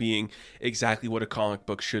still being exactly what a comic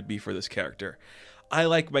book should be for this character. I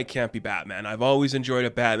like my campy Batman. I've always enjoyed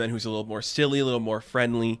a Batman who's a little more silly, a little more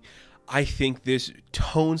friendly. I think this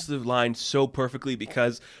tones the line so perfectly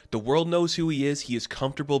because the world knows who he is. He is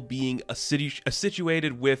comfortable being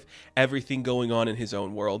situated with everything going on in his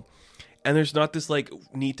own world. And there's not this like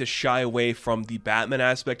need to shy away from the Batman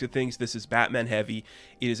aspect of things. This is Batman heavy.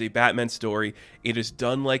 It is a Batman story. It is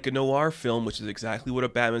done like a noir film, which is exactly what a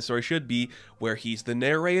Batman story should be, where he's the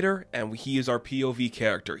narrator and he is our POV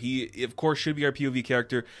character. He, of course, should be our POV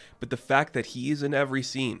character, but the fact that he is in every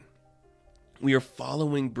scene, we are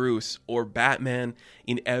following Bruce or Batman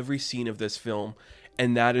in every scene of this film.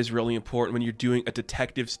 And that is really important when you're doing a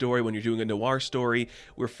detective story, when you're doing a noir story.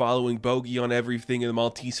 We're following Bogey on everything in the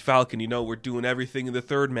Maltese Falcon. You know, we're doing everything in the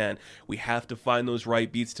Third Man. We have to find those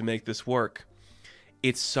right beats to make this work.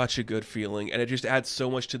 It's such a good feeling, and it just adds so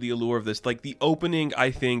much to the allure of this. Like the opening, I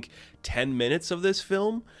think, 10 minutes of this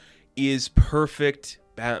film is perfect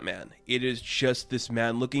Batman. It is just this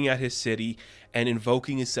man looking at his city and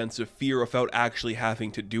invoking a sense of fear without actually having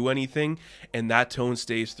to do anything, and that tone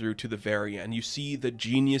stays through to the very end. You see the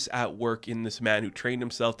genius at work in this man who trained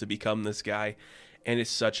himself to become this guy, and it's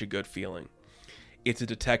such a good feeling. It's a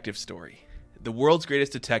detective story. The world's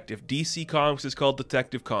greatest detective. DC Comics is called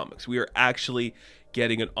Detective Comics. We are actually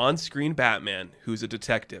getting an on-screen Batman who's a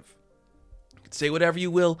detective. You can say whatever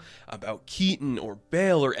you will about Keaton or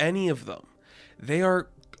Bale or any of them. They are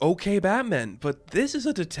okay Batman, but this is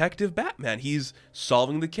a detective Batman. He's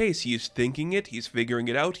solving the case. He is thinking it. He's figuring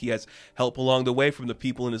it out. He has help along the way from the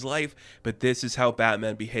people in his life, but this is how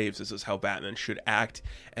Batman behaves. This is how Batman should act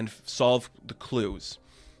and solve the clues.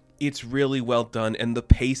 It's really well done, and the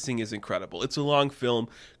pacing is incredible. It's a long film.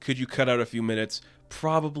 Could you cut out a few minutes?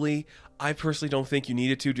 Probably. I personally don't think you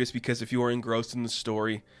needed to, just because if you are engrossed in the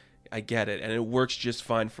story, I get it, and it works just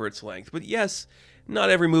fine for its length. But yes,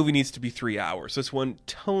 not every movie needs to be 3 hours. This one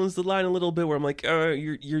tones the line a little bit where I'm like,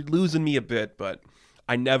 you're losing me a bit, but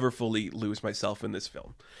I never fully lose myself in this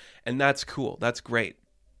film. And that's cool. That's great.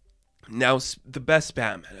 Now, the best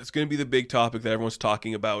Batman. It's going to be the big topic that everyone's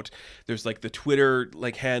talking about. There's like the Twitter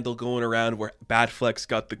handle going around where Batflex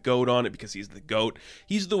got the GOAT on it because he's the GOAT.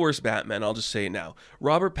 He's the worst Batman, I'll just say it now.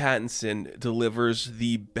 Robert Pattinson delivers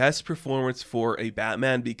the best performance for a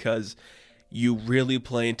Batman because you really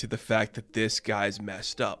play into the fact that this guy's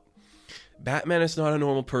messed up. Batman is not a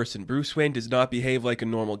normal person. Bruce Wayne does not behave like a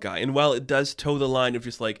normal guy. And while it does toe the line of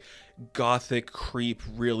just like gothic creep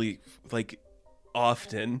really like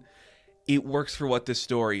often, it works for what this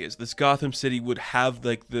story is. This Gotham City would have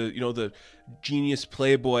like the genius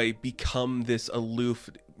playboy become this aloof,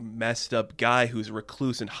 messed up guy who's a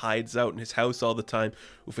recluse and hides out in his house all the time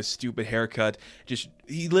with a stupid haircut.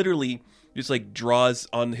 He literally just like draws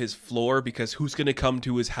on his floor because who's going to come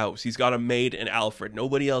to his house? He's got a maid and Alfred.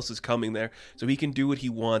 Nobody else is coming there, so he can do what he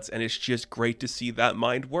wants, and it's just great to see that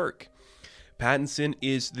mind work. Pattinson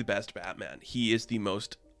is the best Batman. He is the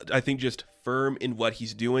most, I think, just firm in what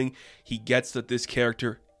he's doing. He gets that this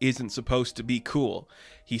character isn't supposed to be cool.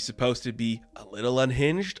 He's supposed to be a little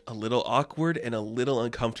unhinged, a little awkward, and a little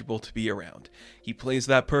uncomfortable to be around. He plays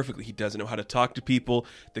that perfectly. He doesn't know how to talk to people.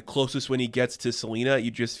 The closest when he gets to Selina, you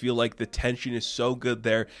just feel like the tension is so good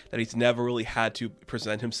there that he's never really had to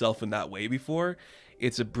present himself in that way before.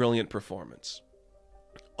 It's a brilliant performance.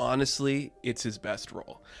 Honestly, it's his best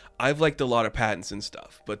role. I've liked a lot of Pattinson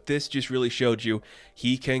stuff, but this just really showed you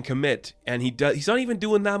he can commit, and he's not even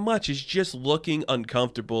doing that much. He's just looking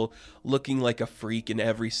uncomfortable, looking like a freak in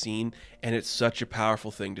every scene, and it's such a powerful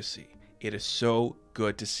thing to see. It is so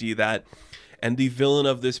good to see that. And the villain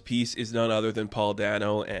of this piece is none other than Paul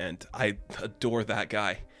Dano, and I adore that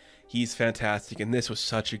guy. He's fantastic, and this was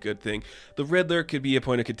such a good thing. The Riddler could be a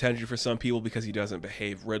point of contention for some people because he doesn't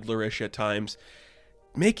behave Riddler-ish at times.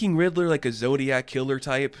 Making Riddler like a Zodiac killer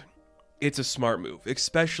type, it's a smart move,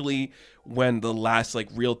 especially when the last like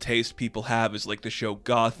real taste people have is like the show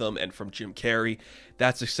Gotham and from Jim Carrey.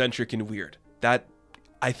 That's eccentric and weird. That,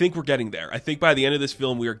 I think we're getting there. I think by the end of this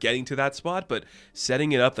film we are getting to that spot, but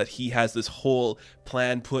setting it up that he has this whole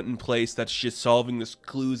plan put in place that's just solving this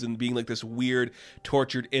clues and being like this weird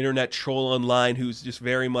tortured internet troll online who's just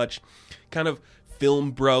very much kind of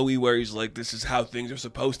film bro-y, where he's like, this is how things are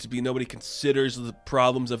supposed to be. Nobody considers the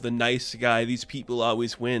problems of the nice guy. These people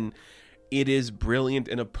always win. It is brilliant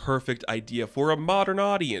and a perfect idea for a modern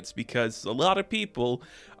audience, because a lot of people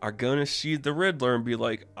are going to see the Riddler and be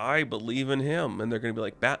like, I believe in him. And they're going to be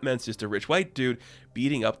like, Batman's just a rich white dude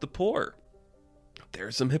beating up the poor.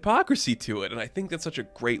 There's some hypocrisy to it, and I think that's such a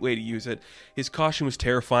great way to use it. His costume was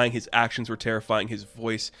terrifying, his actions were terrifying, his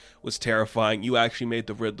voice was terrifying. You actually made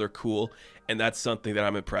the Riddler cool, and that's something that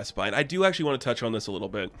I'm impressed by. And I do actually want to touch on this a little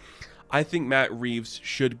bit. I think Matt Reeves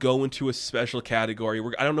should go into a special category.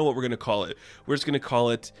 I don't know what we're going to call it. We're just going to call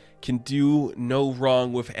it can do no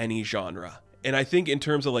wrong with any genre. And I think in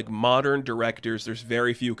terms of like modern directors, there's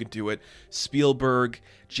very few who could do it. Spielberg,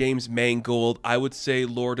 James Mangold, I would say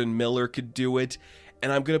Lord and Miller could do it.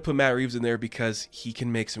 And I'm going to put Matt Reeves in there because he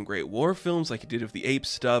can make some great war films like he did with the Ape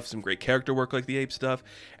stuff, some great character work like the Ape stuff,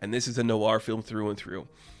 and this is a noir film through and through.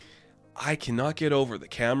 I cannot get over the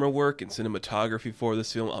camera work and cinematography for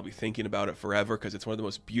this film. I'll be thinking about it forever because it's one of the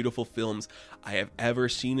most beautiful films I have ever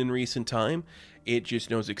seen in recent time. It just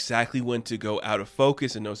knows exactly when to go out of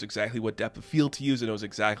focus and knows exactly what depth of field to use and knows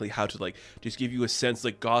exactly how to like just give you a sense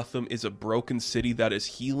like Gotham is a broken city that is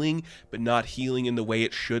healing, but not healing in the way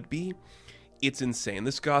it should be. It's insane.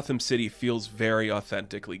 This Gotham City feels very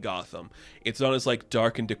authentically Gotham. It's not as like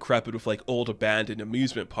dark and decrepit with like old abandoned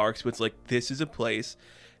amusement parks, but it's like this is a place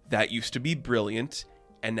that used to be brilliant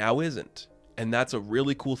and now isn't. And that's a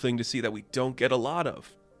really cool thing to see that we don't get a lot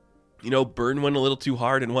of. You know, Byrne went a little too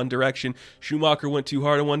hard in one direction. Schumacher went too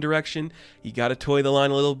hard in one direction. You got to toy the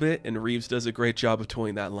line a little bit, and Reeves does a great job of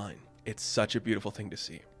toying that line. It's such a beautiful thing to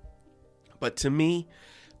see. But to me,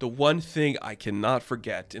 the one thing I cannot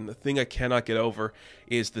forget and the thing I cannot get over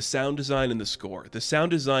is the sound design and the score. The sound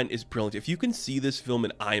design is brilliant. If you can see this film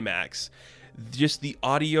in IMAX, just the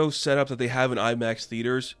audio setup that they have in IMAX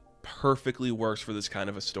theaters perfectly works for this kind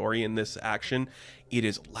of a story and this action. It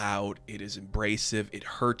is loud, it is abrasive, it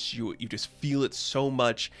hurts you, you just feel it so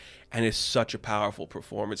much, and it's such a powerful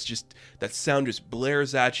performance. Just that sound just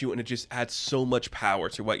blares at you, and it just adds so much power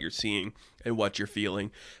to what you're seeing and what you're feeling.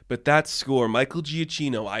 But that score, Michael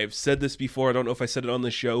Giacchino, I have said this before, I don't know if I said it on the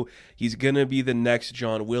show, he's gonna be the next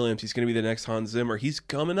John Williams, he's gonna be the next Hans Zimmer, he's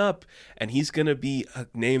coming up, and he's gonna be a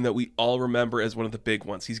name that we all remember as one of the big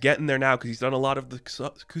ones. He's getting there now because he's done a lot of the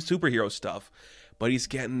superhero stuff, but he's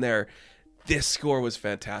getting there. This score was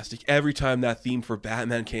fantastic. Every time that theme for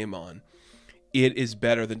Batman came on, it is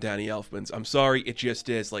better than Danny Elfman's. I'm sorry, it just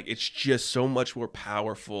is. Like, it's just so much more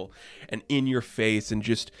powerful and in your face and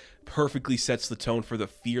just perfectly sets the tone for the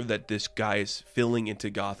fear that this guy is filling into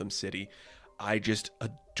Gotham City. I just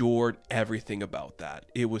adored everything about that.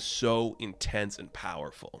 It was so intense and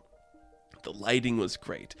powerful. The lighting was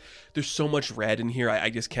great. There's so much red in here, I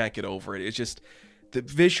just can't get over it. It's just the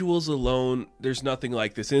visuals alone, there's nothing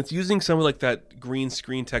like this. And it's using some of like that green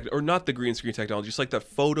screen tech, or not the green screen technology, just like the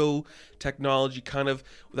photo technology kind of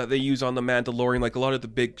that they use on the Mandalorian. Like a lot of the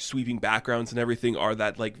big sweeping backgrounds and everything are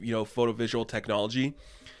that like, you know, photo visual technology.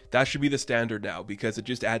 That should be the standard now because it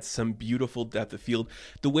just adds some beautiful depth of field.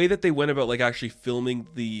 The way that they went about like actually filming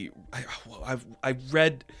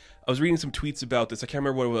I was reading some tweets about this. I can't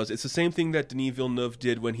remember what it was. It's the same thing that Denis Villeneuve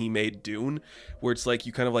did when he made Dune, where it's like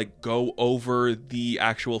you kind of like go over the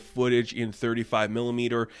actual footage in 35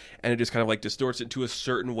 millimeter and it just kind of like distorts it to a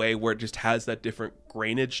certain way where it just has that different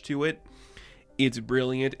grainage to it. It's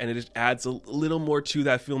brilliant, and it just adds a little more to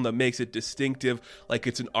that film that makes it distinctive, like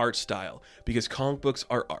it's an art style, because comic books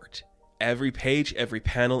are art. Every page, every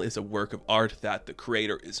panel is a work of art that the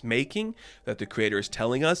creator is making, that the creator is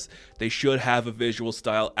telling us. They should have a visual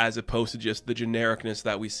style as opposed to just the genericness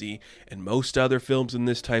that we see in most other films in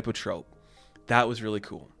this type of trope. That was really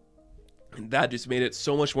cool. And that just made it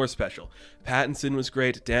so much more special. Pattinson was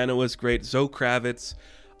great, Dana was great, Zoe Kravitz,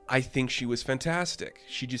 I think she was fantastic.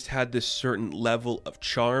 She just had this certain level of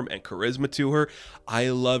charm and charisma to her. I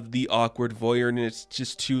loved the awkward voyeurness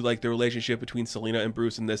just to like the relationship between Selina and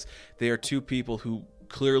Bruce in this. They are two people who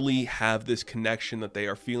clearly have this connection that they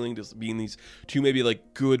are feeling, just being these two maybe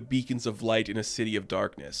like good beacons of light in a city of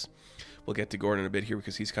darkness. We'll get to Gordon in a bit here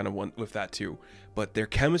because he's kind of one with that too. But their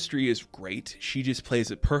chemistry is great. She just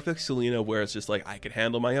plays it perfect, Selina, where it's just like, I can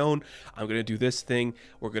handle my own. I'm going to do this thing.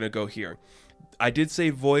 We're going to go here. I did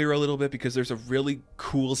say voyeur a little bit because there's a really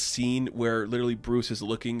cool scene where literally Bruce is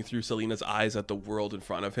looking through Selina's eyes at the world in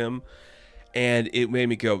front of him. And it made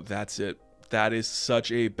me go, that's it. That is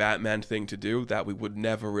such a Batman thing to do that we would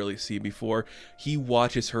never really see before. He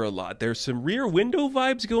watches her a lot. There's some Rear Window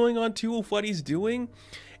vibes going on too of what he's doing.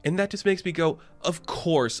 And that just makes me go, of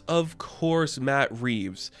course, Matt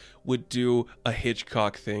Reeves would do a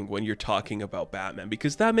Hitchcock thing when you're talking about Batman,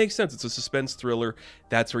 because that makes sense. It's a suspense thriller.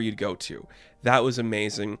 That's where you'd go to. That was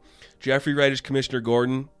amazing. Jeffrey Wright as Commissioner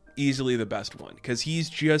Gordon, easily the best one, because he's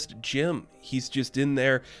just Jim. He's just in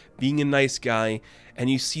there being a nice guy, and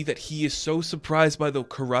you see that he is so surprised by the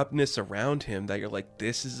corruptness around him that you're like,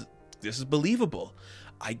 this is believable.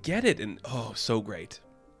 I get it. And oh, so great.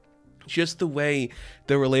 Just the way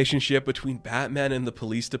the relationship between Batman and the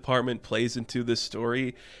police department plays into this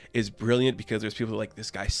story is brilliant, because there's people like,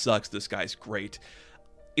 this guy sucks, this guy's great.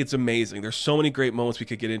 It's amazing. There's so many great moments we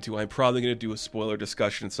could get into. I'm probably going to do a spoiler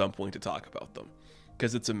discussion at some point to talk about them,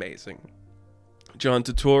 because it's amazing. John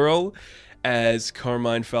Turturro as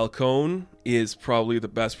Carmine Falcone is probably the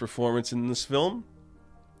best performance in this film,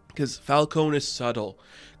 because Falcone is subtle.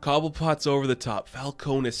 Cobblepot's over the top.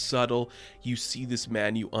 Falcone is subtle. You see this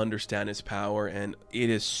man, you understand his power, and it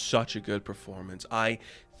is such a good performance. I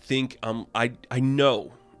think I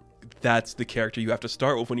know that's the character you have to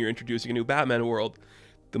start with when you're introducing a new Batman world.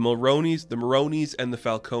 The Maronis and the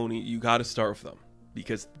Falcone, you got to start with them,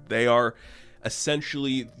 because they are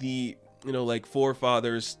essentially the, like,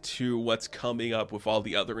 forefathers to what's coming up with all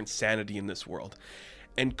the other insanity in this world.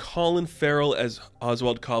 And Colin Farrell as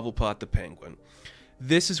Oswald Cobblepot the Penguin.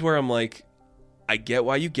 This is where I'm like, I get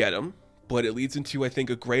why you get him, but it leads into, I think,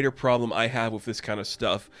 a greater problem I have with this kind of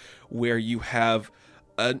stuff, where you have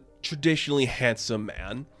a traditionally handsome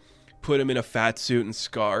man, put him in a fat suit and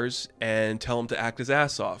scars, and tell him to act his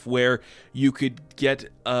ass off, where you could get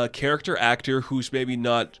a character actor who's maybe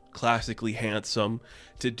not classically handsome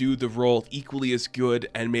to do the role equally as good,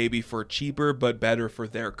 and maybe for cheaper but better for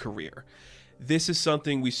their career. This is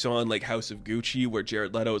something we saw in, like, House of Gucci, where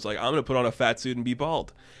Jared Leto was like, I'm going to put on a fat suit and be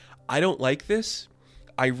bald. I don't like this.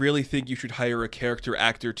 I really think you should hire a character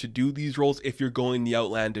actor to do these roles if you're going the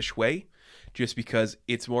outlandish way, just because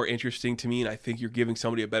it's more interesting to me, and I think you're giving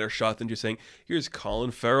somebody a better shot than just saying, here's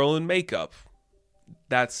Colin Farrell in makeup.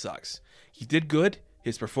 That sucks. He did good.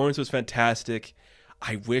 His performance was fantastic.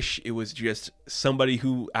 I wish it was just somebody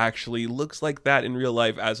who actually looks like that in real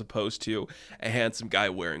life, as opposed to a handsome guy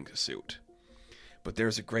wearing a suit. But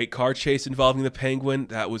there's a great car chase involving the Penguin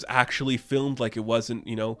that was actually filmed, like it wasn't,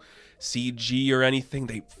 CG or anything.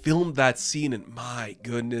 They filmed that scene, and my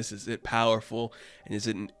goodness, is it powerful, and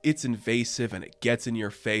it's invasive, and it gets in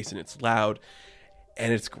your face, and it's loud,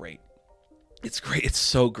 and it's great. It's great. It's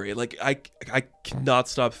so great. Like, I cannot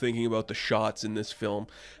stop thinking about the shots in this film,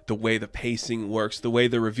 the way the pacing works, the way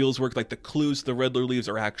the reveals work. Like, the clues the Riddler leaves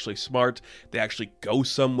are actually smart. They actually go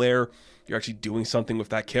somewhere. You're actually doing something with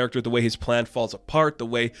that character. The way his plan falls apart, the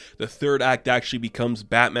way the third act actually becomes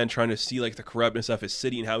Batman trying to see, like, the corruptness of his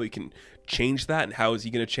city and how he can change that, and how is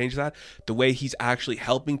he going to change that. The way he's actually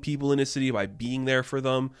helping people in his city by being there for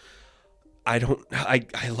them. I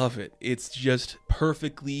love it. It's just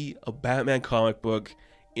perfectly a Batman comic book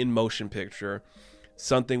in motion picture,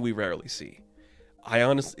 something we rarely see.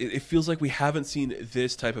 It feels like we haven't seen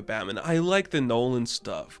this type of Batman. I like the Nolan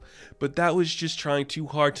stuff, but that was just trying too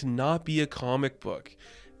hard to not be a comic book.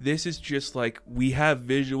 This is just like, we have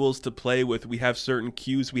visuals to play with, we have certain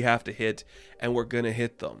cues we have to hit, and we're gonna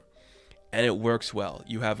hit them. And it works well.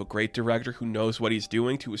 You have a great director who knows what he's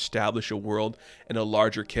doing to establish a world and a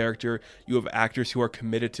larger character. You have actors who are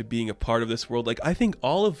committed to being a part of this world. Like, I think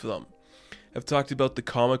all of them have talked about the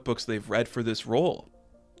comic books they've read for this role.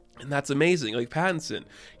 And that's amazing. Like Pattinson,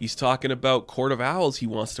 he's talking about Court of Owls he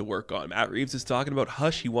wants to work on. Matt Reeves is talking about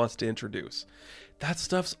Hush he wants to introduce. That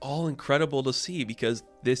stuff's all incredible to see, because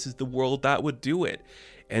this is the world that would do it.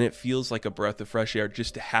 And it feels like a breath of fresh air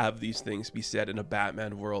just to have these things be said in a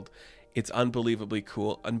Batman world. It's unbelievably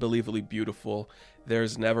cool, unbelievably beautiful.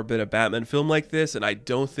 There's never been a Batman film like this, and I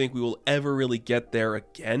don't think we will ever really get there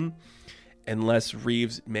again unless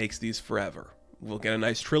Reeves makes these forever. We'll get a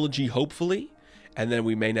nice trilogy, hopefully, and then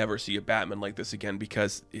we may never see a Batman like this again,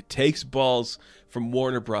 because it takes balls from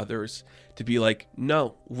Warner Brothers to be like,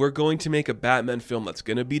 no, we're going to make a Batman film that's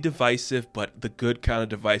going to be divisive, but the good kind of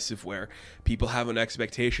divisive, where people have an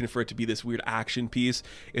expectation for it to be this weird action piece.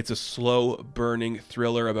 It's a slow burning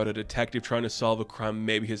thriller about a detective trying to solve a crime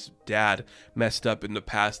maybe his dad messed up in the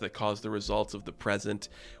past that caused the results of the present,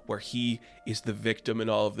 where he is the victim in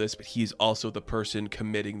all of this, but he's also the person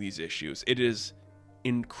committing these issues. It is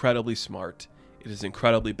incredibly smart. It is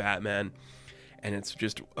incredibly Batman, and it's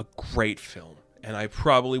just a great film. And I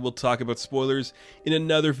probably will talk about spoilers in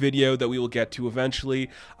another video that we will get to eventually.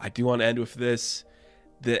 I do want to end with this.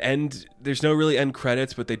 The end, there's no really end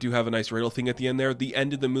credits, but they do have a nice riddle thing at the end there. The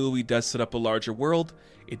end of the movie does set up a larger world.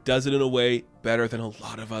 It does it in a way better than a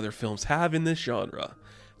lot of other films have in this genre.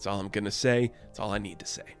 That's all I'm going to say. That's all I need to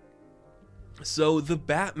say. So, The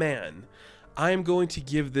Batman. I am going to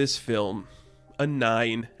give this film a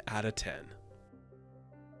 9 out of 10.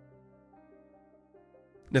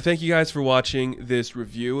 Now, thank you guys for watching this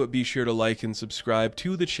review. Be sure to like and subscribe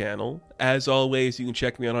to the channel. As always, you can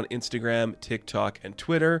check me out on Instagram, TikTok, and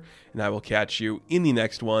Twitter, and I will catch you in the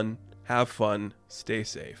next one. Have fun, stay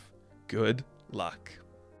safe. Good luck.